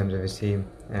meantime in terms of his team.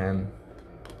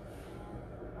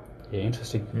 Yeah,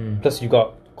 interesting. Plus, you've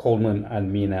got Coleman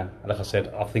and Mina. Like I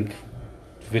said, I think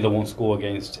Villa won't score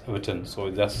against Everton,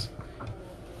 so that's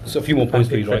a few more points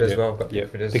for you right as there. well. Got Yeah,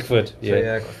 Pickford. Pickford.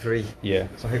 Yeah, So, got 3. yeah.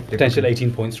 So hopefully Potential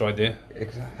 18 points right there.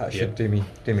 that should do me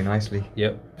nicely.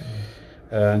 Yep.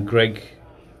 Greg.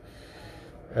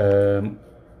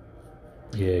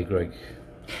 Greg.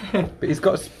 But he's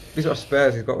got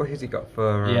Spurs. What has he got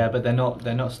for? Yeah, but they're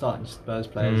not starting Spurs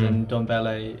players, and Don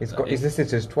Bele. He's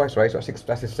listed as twice, right? He's got 6.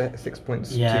 That's his 6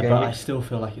 points. Yeah, 2 but game I week. still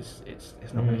feel like it's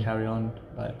not going to carry on.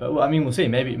 But I mean, we'll see.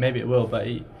 Maybe it will. But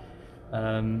He's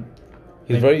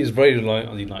very reliant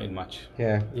on the United match.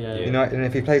 Yeah. Yeah. United, and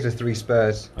if he plays with 3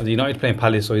 Spurs, And the United playing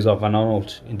Palace, so he's got Van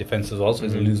Arnold in defence as well, so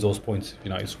he's going to lose those points if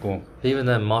United score. Even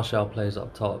then, Martial plays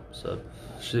up top, so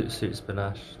suits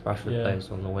Benash. Rashford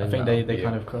plays on the wing. I think now. they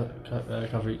kind of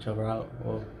cover each other out.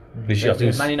 Or Literally, I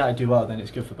think if Man United do well, then it's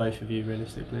good for both of you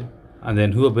realistically. And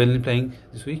then who are Burnley playing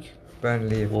this week?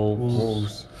 Burnley,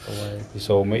 Wolves away.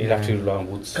 So maybe he'll have to rely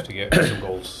on Woods to get some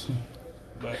goals.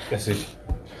 But that's it.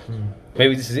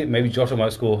 Maybe this is it. Maybe Jota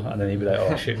might score, and then he'll be like,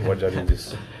 "Oh shit, why did I do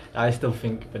this?" I still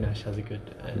think Benesh has a good.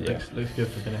 Looks good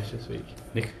for Benesh this week.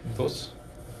 Nick, thoughts?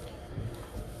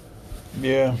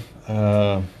 Yeah,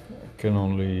 can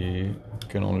only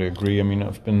agree. I mean,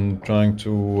 I've been trying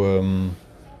to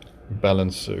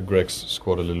balance Greg's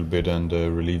squad a little bit and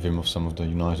relieve him of some of the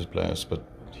United players, but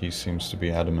he seems to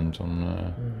be adamant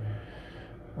on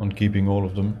keeping all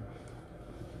of them.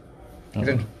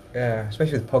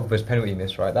 especially with Pogba's penalty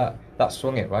miss, right? That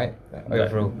swung it, right?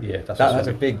 Overall, that's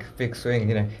a big swing,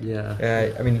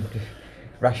 Yeah. I mean,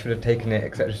 Rashford had taken it,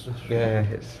 etc. Yeah,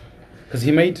 it's because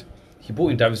he brought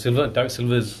in David Silva. David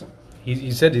Silva's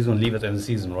he said he's going to leave at the end of the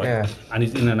season, right? Yeah. And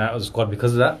he's in and out of the squad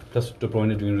because of that. Plus, De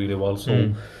Bruyne doing really well.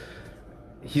 So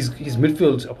his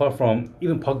midfield, apart from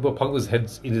even Pogba's head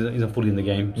isn't fully in the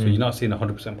game, so you're not seeing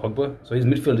 100% Pogba. So his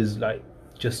midfield is like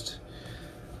just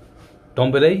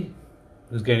Dombele,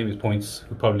 who's gaining his points,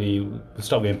 who probably will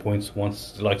stop getting points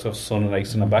once the likes of Son and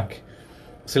Eriksen are back.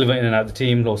 Silva in and out of the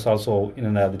team, Lo Celso in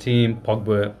and out of the team,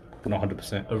 Pogba not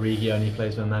 100%. Origi only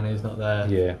plays when Mane's not there.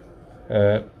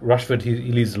 Yeah. Rashford,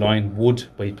 he leads the line. Wood,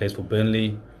 but he plays for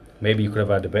Burnley. Maybe you could have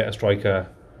had a better striker,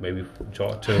 maybe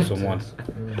Jota or someone.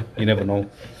 You never know.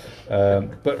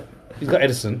 But he's got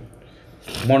Edison.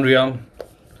 Monreal,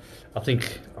 I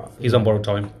think he's on borrowed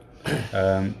time.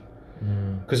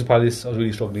 Crystal Palace are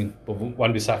really struggling, but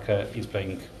Wan-Bissaka is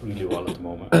playing really well at the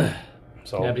moment.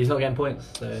 So Yeah, but he's not getting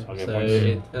points. So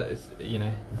it's, you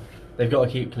know, they've got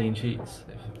to keep clean sheets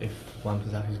if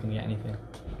Wan-Bissaka's going to get anything.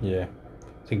 yeah,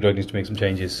 I think Greg needs to make some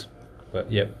changes. But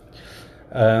yeah,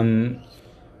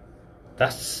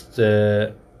 that's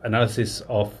the analysis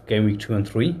of game week 2 and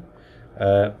 3.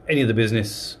 Any of the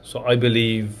business? So I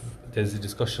believe there's a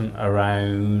discussion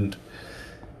around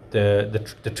the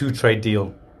 2 trade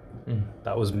deal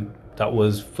that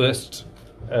was first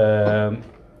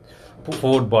put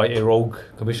forward by a rogue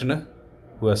commissioner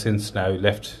who has since now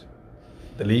left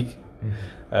the league.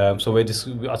 So I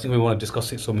think we want to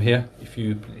discuss it some here. If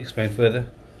you explain further.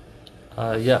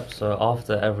 So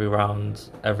after every round,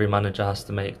 every manager has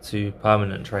to make 2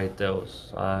 permanent trade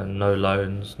deals. No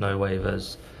loans, no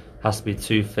waivers. Has to be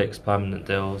 2 fixed permanent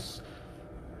deals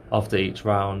after each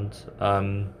round.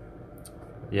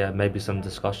 Maybe some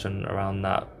discussion around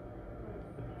that.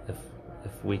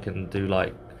 If we can do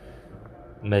like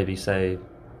maybe say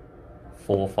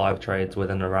 4 or 5 trades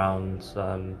within a round,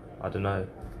 I don't know,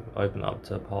 open up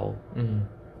to a poll.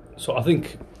 So I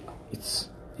think it's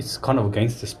kind of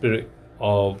against the spirit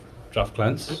of draft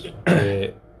clans,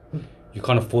 where you're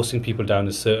kind of forcing people down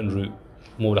a certain route,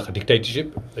 more like a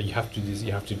dictatorship, that you have to do this,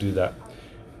 you have to do that.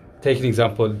 Take an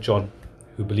example, John,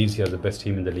 who believes he has the best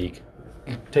team in the league.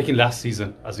 Taking last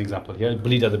season as an example, he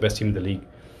believed he had the best team in the league.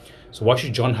 So why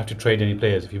should John have to trade any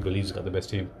players if he believes he's got the best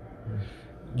team?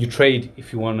 You trade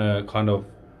if you want to kind of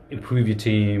improve your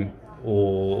team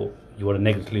or you want to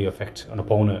negatively affect an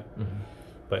opponent.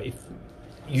 But if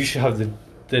you should have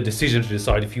the decision to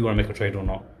decide if you want to make a trade or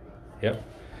not. Yeah.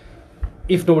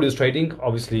 If nobody's trading,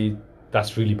 obviously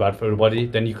that's really bad for everybody.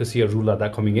 Then you could see a rule like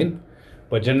that coming in.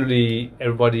 But generally,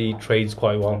 everybody trades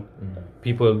quite well.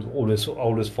 People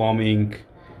always farming.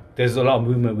 There's a lot of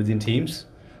movement within teams.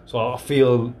 So I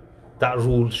feel that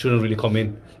rule shouldn't really come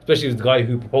in. Especially if the guy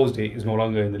who proposed it is no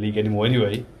longer in the league anymore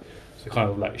anyway. So kind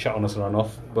of like shut on us and run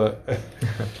off. But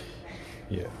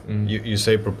yeah, you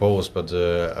say propose, but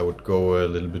I would go a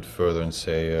little bit further and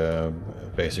say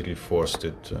basically forced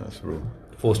it through.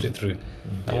 Forced it through.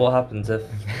 And what happens if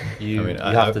you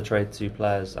have to I trade 2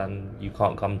 players and you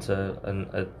can't come to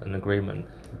an agreement?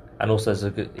 And also there's a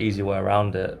good easy way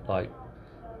around it, like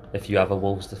if you have a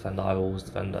Wolves defender, I have a Wolves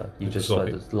defender. You just swap sort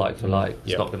it. of like for like.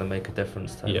 It's not going to make a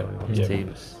difference to anyone's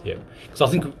teams. Yeah, because I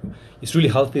think it's really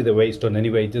healthy the way it's done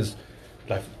anyway. There's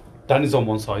like Dan is on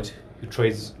one side who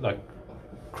trades like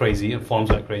crazy and farms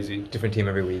like crazy. Different team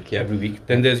every week. Yeah. Every week.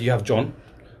 Then you have John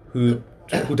who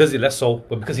does it less so,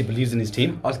 but because he believes in his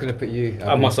team. I was going to put you.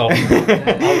 And myself.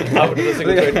 I would do the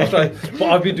second trade. That's right. But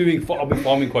I've been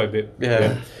farming quite a bit.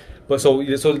 Yeah. But so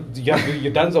you have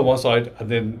your Dan's on one side and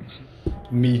then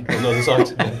me on the other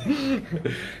side.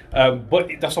 But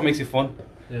that's what makes it fun.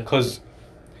 Because,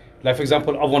 like for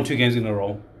example, I've won 2 games in a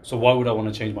row. So why would I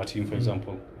want to change my team? For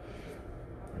example,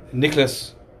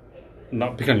 Nicholas,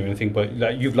 not picking on you or anything, but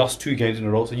like you've lost 2 games in a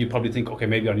row, so you probably think, okay,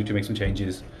 maybe I need to make some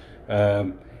changes.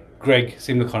 Greg,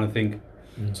 similar kind of thing.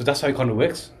 So that's how it kind of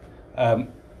works.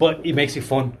 But it makes it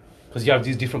fun because you have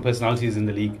these different personalities in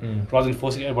the league, rather than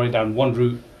forcing everybody down one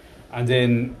route, and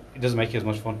then it doesn't make it as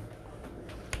much fun.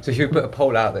 So should we put a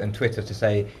poll out there on Twitter to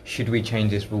say, should we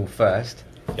change this rule first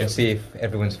and see if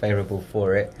everyone's favourable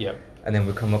for it? Yep. And then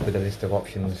we'll come up with a list of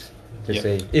options to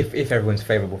see if everyone's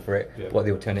favourable for it, what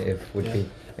the alternative would be.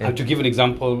 Yeah. And to give an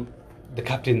example, the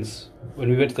captains, when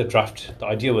we went to the draft, the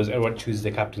idea was everyone chooses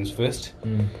their captains first,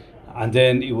 and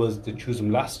then it was to choose them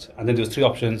last, and then there was 3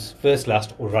 options: first,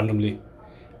 last, or randomly.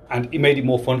 And it made it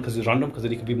more fun because it's random, because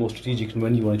then it can be more strategic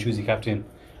when you want to choose your captain.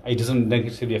 It doesn't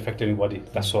negatively affect anybody.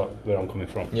 That's where I'm coming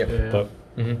from. But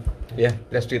yeah,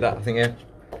 let's do that. I think yeah.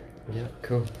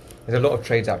 Cool. There's a lot of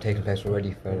trades out taking place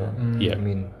already for that. I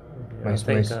mean, I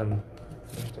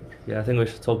think we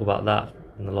should talk about that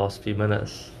in the last few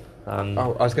minutes. I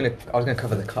was gonna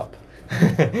cover the cup.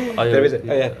 There is.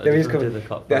 There is. Do the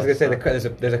cup I was going to say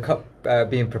first, there's a cup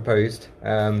being proposed.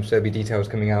 So there'll be details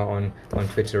coming out on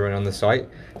Twitter and on the site.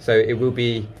 So it will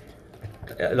be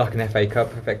like an FA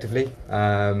Cup, effectively.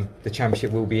 The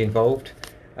championship will be involved.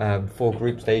 4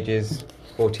 group stages,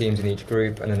 4 teams in each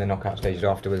group, and then the knockout stages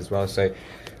afterwards as well. So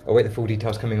I'll wait the full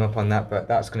details coming up on that, but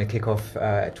that's going to kick off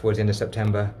towards the end of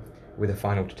September, with a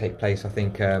final to take place. I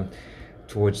think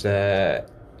towards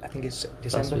I think it's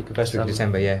December. First week of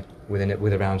December, yeah, with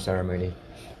a round ceremony.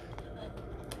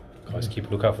 Guys, keep a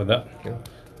lookout for that.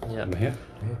 Yeah. I'm here.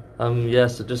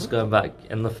 So just going back,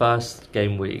 in the first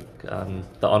game week,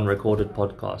 the unrecorded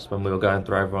podcast, when we were going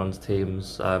through everyone's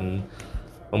teams,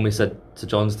 when we said to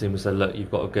John's team, we said, look, you've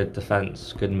got a good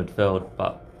defence, good midfield,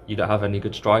 but you don't have any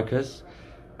good strikers.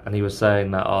 And he was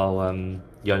saying that,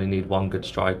 you only need one good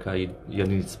striker, you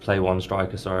only need to play one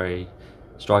striker,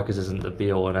 strikers isn't the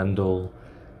be all and end all.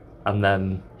 And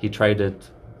then he traded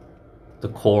the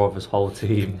core of his whole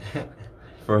team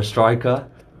for a striker.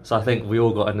 So I think we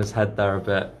all got in his head there a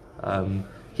bit.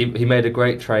 He made a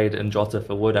great trade in Jota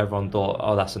for Wood. Everyone thought,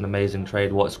 oh, that's an amazing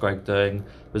trade, what's Greg doing?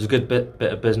 It was a good bit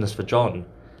of business for John.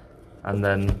 And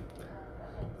then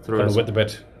Kind of wet the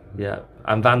bed. Yeah,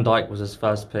 and Van Dijk was his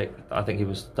first pick. I think he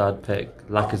was third pick.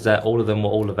 Lacazette, all of them were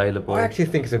all available. I actually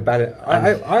think it's a balance.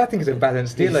 I think it's a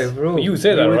balanced deal overall. You would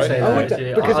say that, right?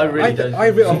 Because I really don't. I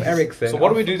wrote off Eriksen. So what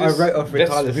do we do? I wrote off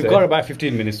Richarlison. We've got about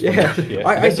 15 minutes. Yeah,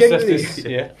 I Let's assess genuinely. this.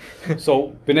 Yeah.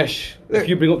 So Binesh, if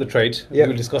you bring up the trade,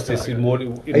 we'll discuss this in more,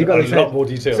 in You got a the lot trade. more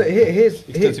detail. So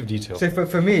Extensive detail. So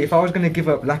for me, if I was going to give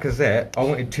up Lacazette, I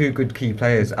wanted 2 good key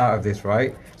players out of this,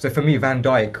 right? So for me, Van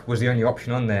Dijk was the only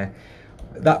option on there.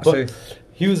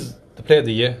 He was the player of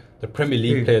the year, the Premier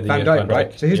League player of the year. Van Dijk,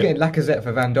 right? So he was getting Lacazette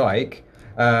for Van Dijk.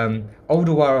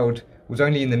 Alderweireld was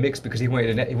only in the mix because he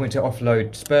wanted to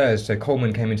offload Spurs, so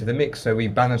Coleman came into the mix. So we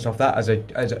balanced off that as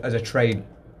a trade,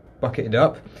 bucketed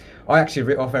up. I actually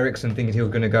writ off Eriksen thinking he was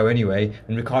going to go anyway,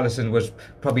 and Richarlison was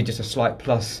probably just a slight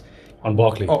plus on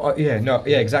Barkley.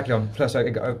 Exactly on plus, so I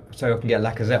can get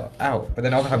Lacazette out. But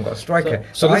then I haven't got a striker.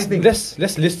 So I think let's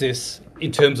list this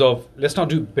in terms of, let's not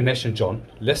do Binesh and John.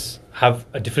 Let's have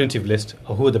a definitive list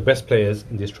of who are the best players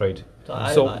in this trade.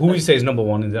 So who would you say is number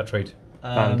 1 in that trade?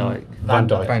 Van Dijk. Van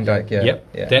Dijk. Yeah. Yep.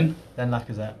 Yeah. Then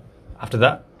Lacazette. After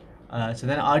that? So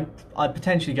then I'd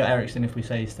potentially go Eriksen if we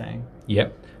say he's staying.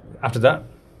 Yep. After that?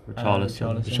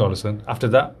 Richarlison. After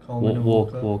that? Coleman and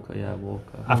Walker.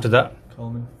 After that?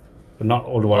 Coleman. But not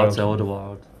I'd Alderweireld. say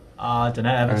Alderweireld. I don't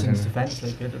know. Everton's defence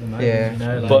look good at the moment. Yeah. You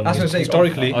know, like, But that's what I'm saying.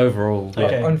 historically, Overall.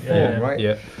 Okay. on form, Yeah. right?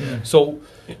 yeah. So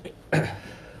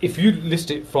if you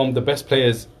list it from the best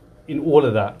players in all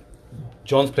of that,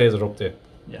 John's players are up there.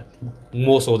 Yeah.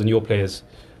 More so than your players.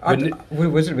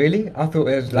 Was it really? I thought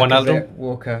it was Wijnaldum? Lacazette,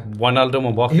 Walker. Wijnaldum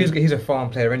and Barkley. He's a farm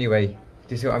player anyway.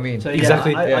 Do you see what I mean? So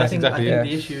Exactly. I think exactly,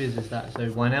 the issue is that so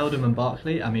Wijnaldum and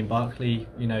Barkley. I mean Barkley,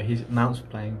 his Mount's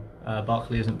playing.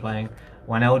 Barkley isn't playing.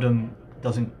 Wijnaldum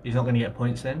he's not going to get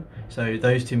points in. So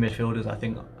those 2 midfielders, I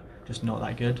think, just not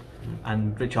that good.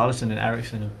 And Richarlison and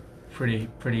Eriksen are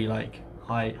pretty like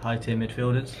high tier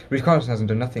midfielders. Richarlison hasn't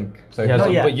done nothing. So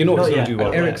but you know what he's going to do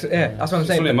well. Eriksen, that's what I'm It's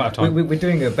saying. only a matter of time. We're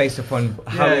doing it based upon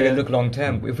how they're going to look long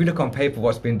term. If we look on paper,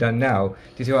 what's been done now, do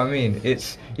you see what I mean?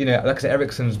 It's like I said,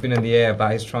 Eriksen's been in the air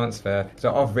about his transfer,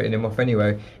 so I've written him off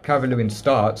anyway. Calvert-Lewin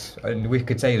starts, and we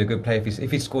could say he's a good player.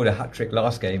 If he scored a hat trick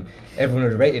last game, everyone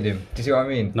would have rated him. Do you see what I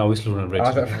mean? No, we still don't rate.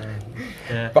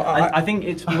 Yeah. But I think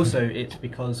it's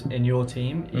because in your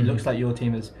team, it looks like your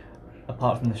team is,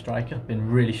 apart from the striker, been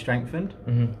really strengthened.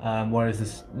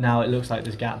 Whereas now it looks like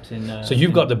there's gaps in. So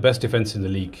you've got the best defence in the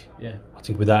league. Yeah. I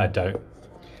think without a doubt.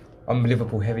 I'm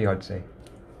Liverpool heavy, I'd say.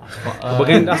 But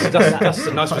again, that's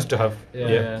a nice list to have.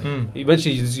 Yeah.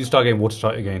 Eventually, you start getting water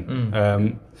tight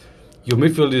again. Your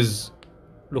midfield is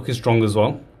looking strong as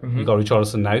well. You got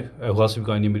Richarlison now. Who else have we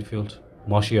got in your midfield?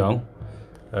 Martial.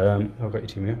 I've got your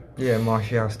team here. Yeah,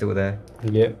 Martial's still there.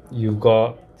 Yeah, you've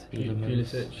got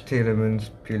Pulisic.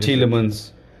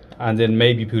 Tielemans, and then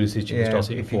maybe Pulisic you can start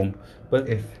seeing form. But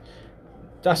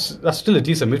that's still a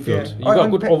decent midfield. Yeah. You've got a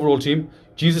good overall team.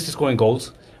 Jesus is scoring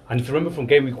goals. And if you remember from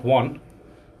game week 1,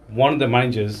 one of the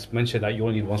managers mentioned that you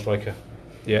only need 1 striker.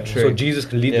 Yeah, True. so Jesus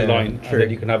can lead the line, true. and then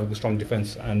you can have a strong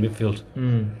defence and midfield.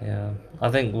 Yeah, I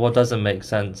think what doesn't make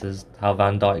sense is how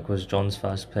Van Dijk was John's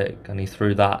first pick, and he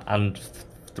threw that and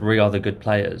 3 other good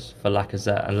players for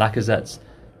Lacazette, and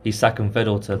he's second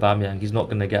fiddle to Aubameyang. He's not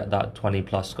going to get that 20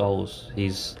 plus goals.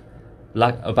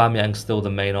 Aubameyang's still the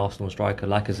main Arsenal striker.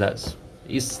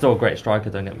 He's still a great striker,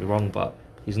 don't get me wrong, but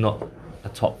he's not a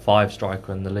top 5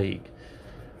 striker in the league.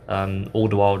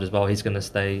 Alderweireld as well, he's going to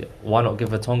stay. Why not give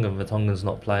Vertonghen? Vertonghen's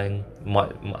not playing,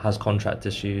 has contract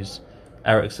issues.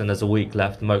 Eriksen, there's a week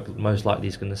left. Most likely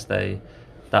he's going to stay.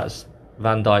 That's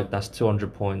Van Dijk. That's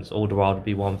 200 points. Alderweireld would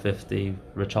be 150.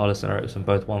 Richarlison, Eriksen,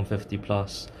 both 150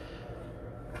 plus.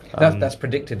 That's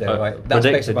predicted though, right? That's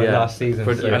based on last season.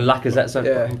 And Lacazette's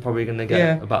probably going to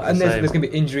get about the same. And there's going to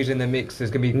be injuries in the mix. There's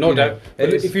going to be no doubt.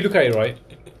 But if you look at it, right,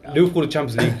 Liverpool are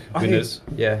Champions League winners.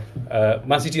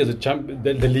 Man City are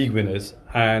the league winners,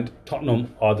 and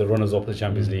Tottenham are the runners-up of the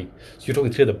Champions League. So you're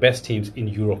talking three of the best teams in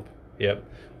Europe. Yeah.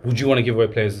 Would you want to give away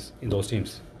players in those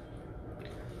teams?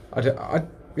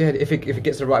 If it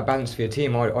gets the right balance for your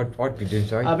team, I'd be doing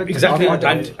so. Exactly,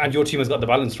 and your team has got the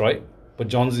balance right. But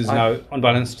John's is now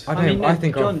unbalanced. I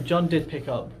think John did pick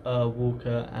up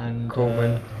Walker and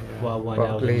Coleman.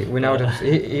 Wijnaldum.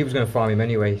 He was going to farm him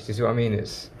anyway. Do you see what I mean?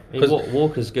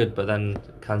 Walker's good, but then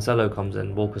Cancelo comes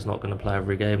in. Walker's not going to play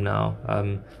every game now.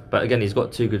 But again, he's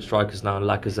got two good strikers now,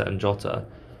 Lacazette and Jota.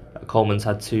 Coleman's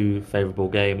had 2 favourable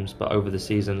games, but over the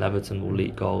season, Everton will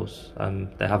leak goals.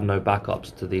 They have no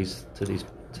backups to these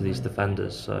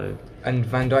defenders. So and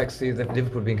Van Dijk's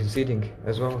Liverpool been conceding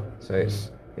as well. So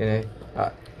it's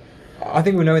I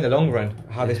think we'll know in the long run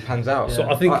how this pans out. So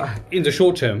I think in the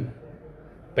short term,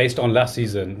 based on last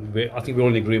season, I think we're all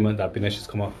in agreement that Binesh has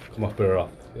come off better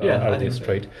out of this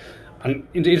trade. And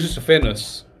in the interest of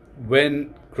fairness,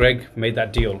 when Greg made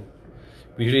that deal,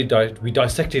 we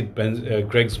dissected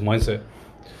Greg's mindset.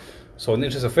 So in the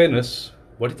interest of fairness,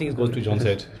 what do you think is going through John's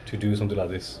head to do something like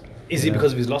this? Is it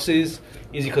because of his losses?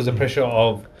 Is it because of the pressure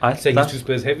of saying he's 2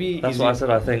 Spurs heavy? That's what I said.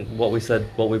 I think what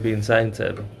we've been saying to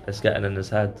him is getting in his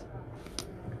head.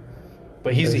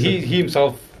 But he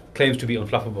himself claims to be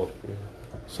unflappable. Yeah.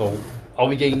 So are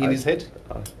we getting in his head?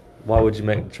 Why would you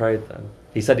make the trade then?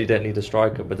 He said he didn't need a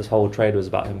striker, but this whole trade was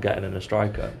about him getting in a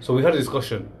striker. So we had a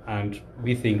discussion, and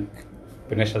we think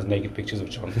Binesh has naked pictures of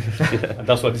John, and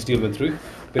that's why this deal went through.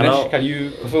 Binesh, can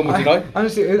you confirm what you like?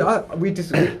 Honestly,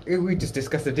 we just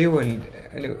discussed the deal and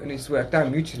it's worked out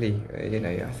mutually.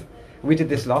 We did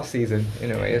this last season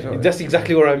in a way as well. That's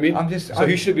exactly what I mean. He should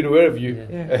have been aware of you.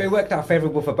 Yeah. But it worked out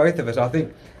favourable for both of us. I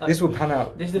think this will pan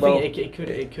out. This is the thing.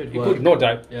 It could work. No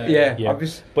doubt. Yeah.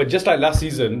 But just like last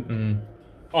season,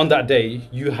 on that day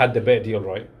you had the better deal,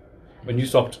 right? When you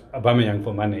swapped Aubameyang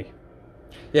for Mane.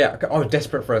 Yeah, I was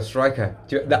desperate for a striker.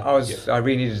 I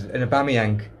really needed an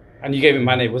Aubameyang. And you gave him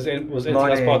Mane. Was anything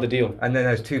else part of the deal? And then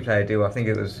there was 2-player deal. I think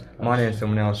it was Mane and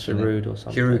someone else. Giroud or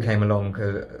something. Giroud came along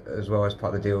as well as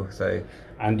part of the deal. So.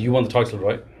 And you won the title,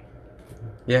 right?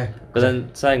 Yeah. But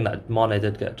then saying that, Mane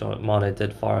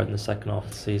did fire in the second half of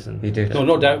the season. He did.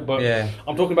 No doubt. But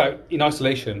I'm talking about in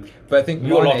isolation. But I think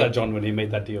we all laughed at John when he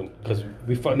made that deal because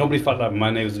nobody felt like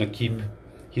Mane was going to keep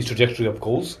his trajectory of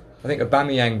goals. I think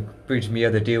Aubameyang bridged me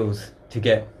other deals to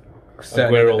get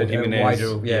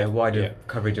wider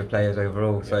coverage of players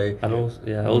overall. So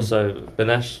also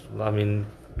Binesh. I mean,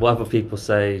 whatever people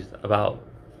say about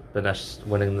Binesh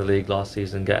winning the league last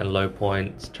season, getting low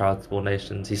points, charitable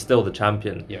nations, he's still the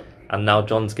champion. Yeah. And now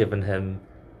John's given him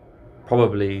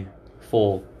probably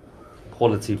 4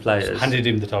 quality players, handed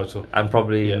him the title, and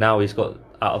probably now he's got,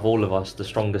 out of all of us, the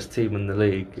strongest team in the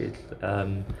league.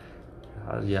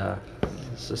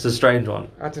 It's a strange one,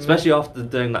 especially after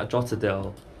doing that Jota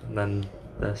deal and then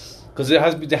this. Because there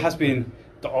has been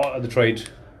the art of the trade,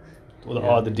 or the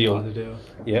art of the deal.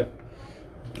 Yeah,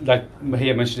 like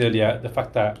Mahia mentioned earlier, the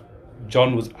fact that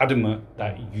John was adamant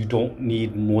that you don't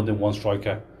need more than 1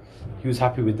 striker. He was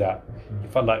happy with that. He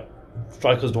felt like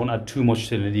strikers don't add too much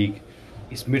to the league.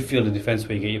 It's midfield and defence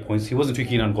where you get your points. He wasn't too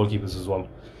keen on goalkeepers as well,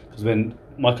 because when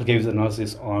Michael gave his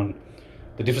analysis on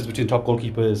the difference between top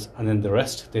goalkeepers and then the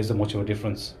rest, there's not much of a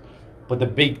difference. But the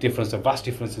big difference, the vast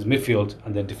difference, is midfield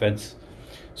and then defence.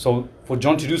 So for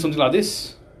John to do something like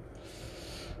this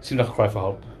seemed like a cry for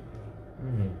help.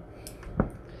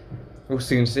 We'll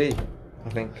soon see, I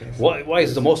think. Why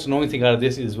is the most annoying thing out of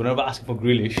this is whenever asking for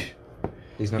Grealish,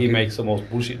 he makes the most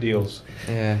bullshit deals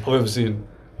I've ever seen.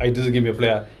 He doesn't give me a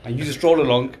player. And you just stroll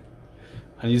along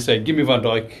and you say, give me Van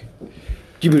Dijk,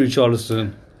 give me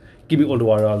Richarlison, give me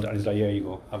Alderweireld, and he's like, yeah, you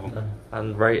go, have him.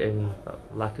 And rating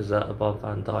Lacazette above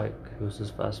Van Dijk, who was his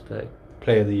first pick.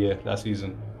 Player of the year last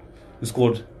season. Who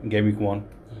scored in game week 1.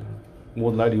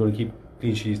 More than likely going to keep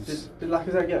clean sheets. Did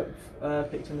Lacazette get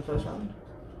picked in the first round?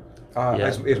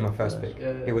 It was my first pick.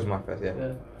 It was my first,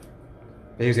 But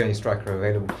he was the only striker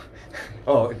available.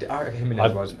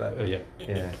 Jimenez was, but... Yeah.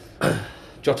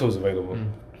 Jota was available.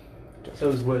 So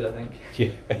was Wood, I think.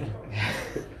 Yeah.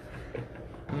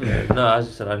 No, as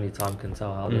you said, only time can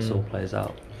tell how this all plays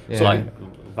out. Yeah. So like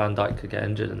Van Dijk could get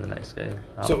injured in the next game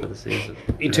for the season.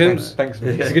 In terms, thanks.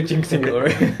 It's a good jinxing it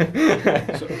already.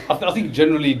 I think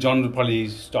generally John will probably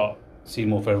start seeing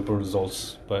more favourable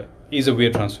results, but is a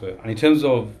weird transfer. And in terms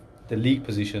of the league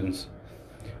positions,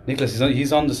 Nicholas,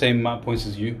 he's on the same amount of points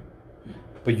as you,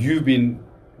 but you've been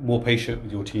more patient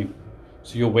with your team.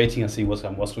 So you're waiting and seeing what's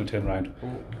going to turn around.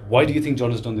 Why do you think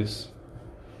John has done this?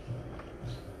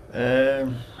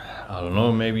 I don't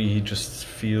know, maybe he just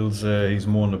feels he's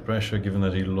more under pressure given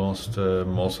that he lost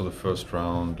most of the first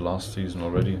round last season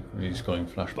already. He's going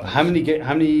flashbacks. But how many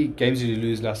games did he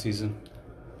lose last season?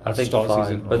 I think Start 5.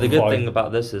 season? But the good 5. thing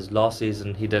about this is last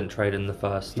season he didn't trade in the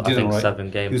first, He I didn't, think, right? 7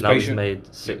 He games. was Now he's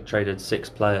patient. traded 6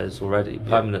 players already,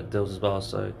 permanent deals as well.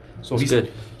 So He's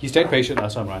good. He stayed patient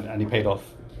last time around and he paid off.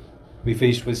 We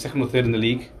finished with 2nd or 3rd in the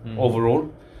league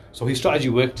overall. So his strategy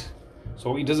worked.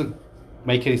 So it doesn't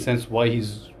make any sense why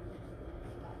he's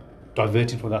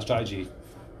diverting from that strategy,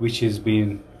 which has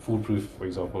been foolproof, for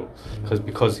example,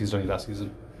 because he's done it last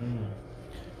season.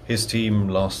 His team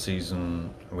last season,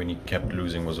 when he kept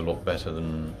losing, was a lot better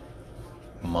than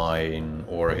mine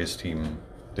or his team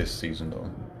this season,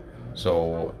 though.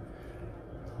 So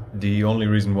the only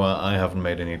reason why I haven't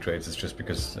made any trades is just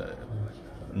because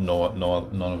none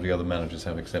of the other managers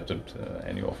have accepted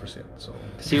any offers yet. So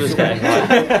He was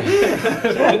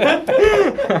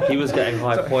getting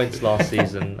high points last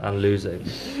season and losing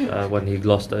when he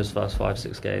lost those first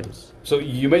 5-6 games. So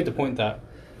you made the point that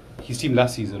his team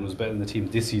last season was better than the team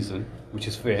this season, which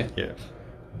is fair. yeah,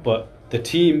 But the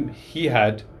team he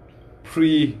had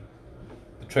pre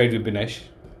the trade with Binesh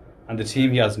and the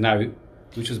team he has now,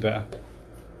 which was better?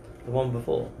 The one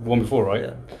before. The one before, right?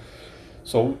 Yeah.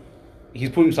 So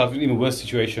he's put himself in an even worse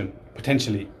situation,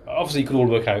 potentially. Obviously, it could all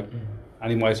work out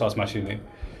and he might start smashing it.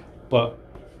 But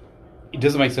it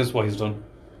doesn't make sense what he's done.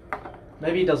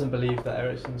 Maybe he doesn't believe that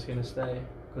Eriksen's going to stay,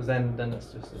 because then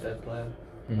it's just a dead player.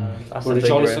 That's But a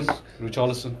big risk.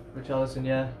 Richarlison,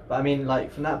 yeah. But I mean,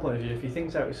 like, from that point of view, if he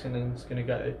thinks Eriksen's going to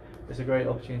go, it's a great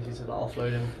opportunity to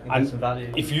offload him and And get some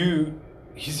value. if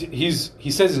he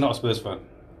says he's not a Spurs fan,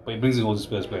 but he brings in all the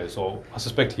Spurs players, so I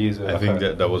suspect he is. I think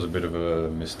that was a bit of a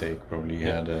mistake. Probably he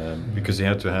had because he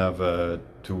had to have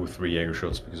 2 or 3 Jaeger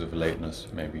shots because of lateness.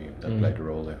 Maybe that played a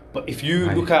role there. But if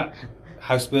you look at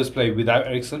how Spurs play without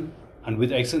Eriksen and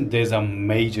with Eriksen, there's a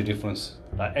major difference.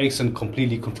 Like Eriksen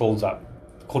completely controls that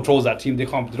team. They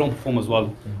don't perform as well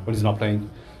when he's not playing.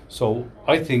 So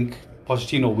I think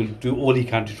Pochettino will do all he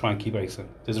can to try and keep Eriksen.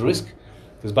 There's a risk.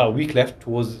 There's about a week left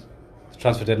towards the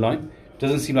transfer deadline.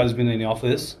 Doesn't seem like there's been any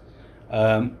offers.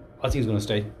 I think he's going to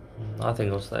stay. I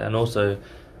think he'll stay. And also,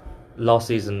 last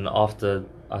season after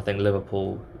I think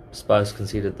Liverpool, Spurs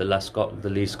conceded the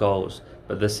least goals,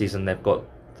 but this season they've got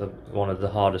one of the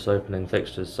hardest opening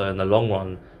fixtures. So in the long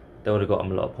run, they would have got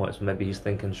him a lot of points. Maybe he's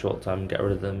thinking short term, get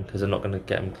rid of them because they're not going to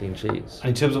get him clean sheets. And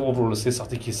in terms of overall assists, I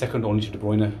think he's second only to De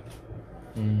Bruyne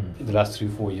in the last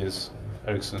 3-4 years.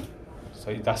 Eriksen,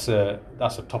 so that's a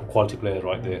top quality player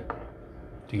right there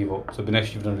to give up. So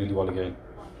Binesh, you've done really well again.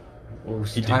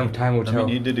 Time will tell. I mean,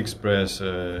 he did express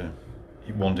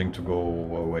wanting to go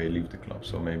away, leave the club.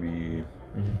 So maybe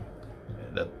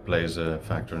that plays a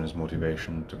factor in his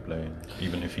motivation to play,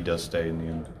 even if he does stay in the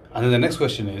end. And then the next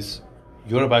question is,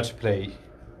 Spurs are about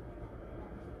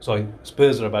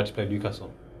to play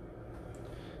Newcastle.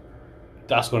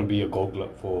 That's going to be a goal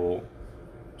glut for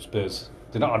Spurs.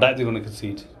 I doubt they're going to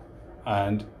concede.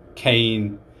 And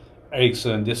Kane,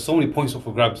 Eriksen, there's so many points up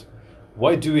for grabs.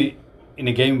 Why do it in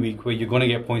a game week where you're going to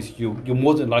get points? You're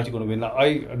more than likely going to win. Like I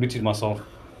admitted myself,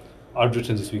 I'd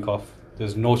written this week off.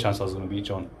 There's no chance I was going to beat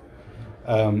John.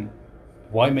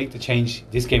 Why make the change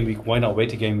this game week? Why not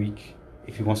wait a game week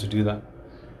if he wants to do that?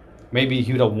 Maybe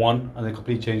he would have won and then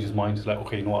completely changed his mind. It's like,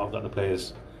 okay, you know what, I've got the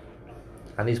players.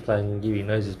 And he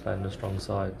knows he's playing a strong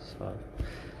side. So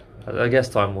I guess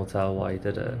time will tell why he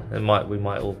did it. We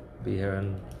might all be here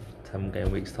in 10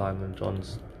 game weeks time and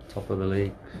John's top of the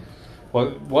league.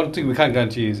 Well, one thing we can't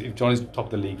guarantee is if John is top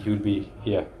of the league, he would be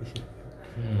here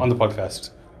on the podcast,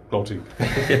 gloating.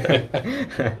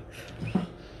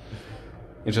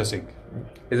 Interesting.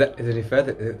 Is it any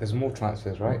further? There's more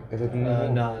transfers, right? Is it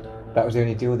No. That was the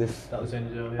only deal this. That was the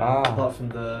only deal, yeah. Apart from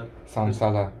the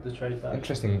Salah. the trade back.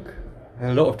 Interesting.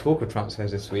 And a lot of talk of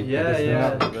transfers this week. Yeah,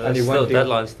 But yeah. Only one deal.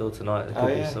 Deadline still tonight. There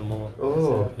could be some more.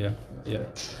 Oh. Yeah.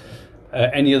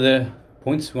 Any other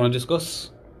points we want to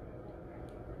discuss?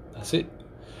 That's it.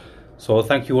 So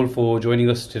thank you all for joining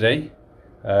us today.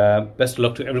 Best of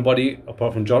luck to everybody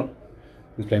apart from John,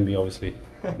 who's playing me obviously.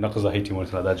 Not because I hate you or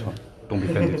anything like that, John. Don't be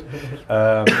offended.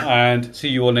 And see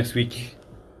you all next week.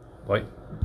 Bye.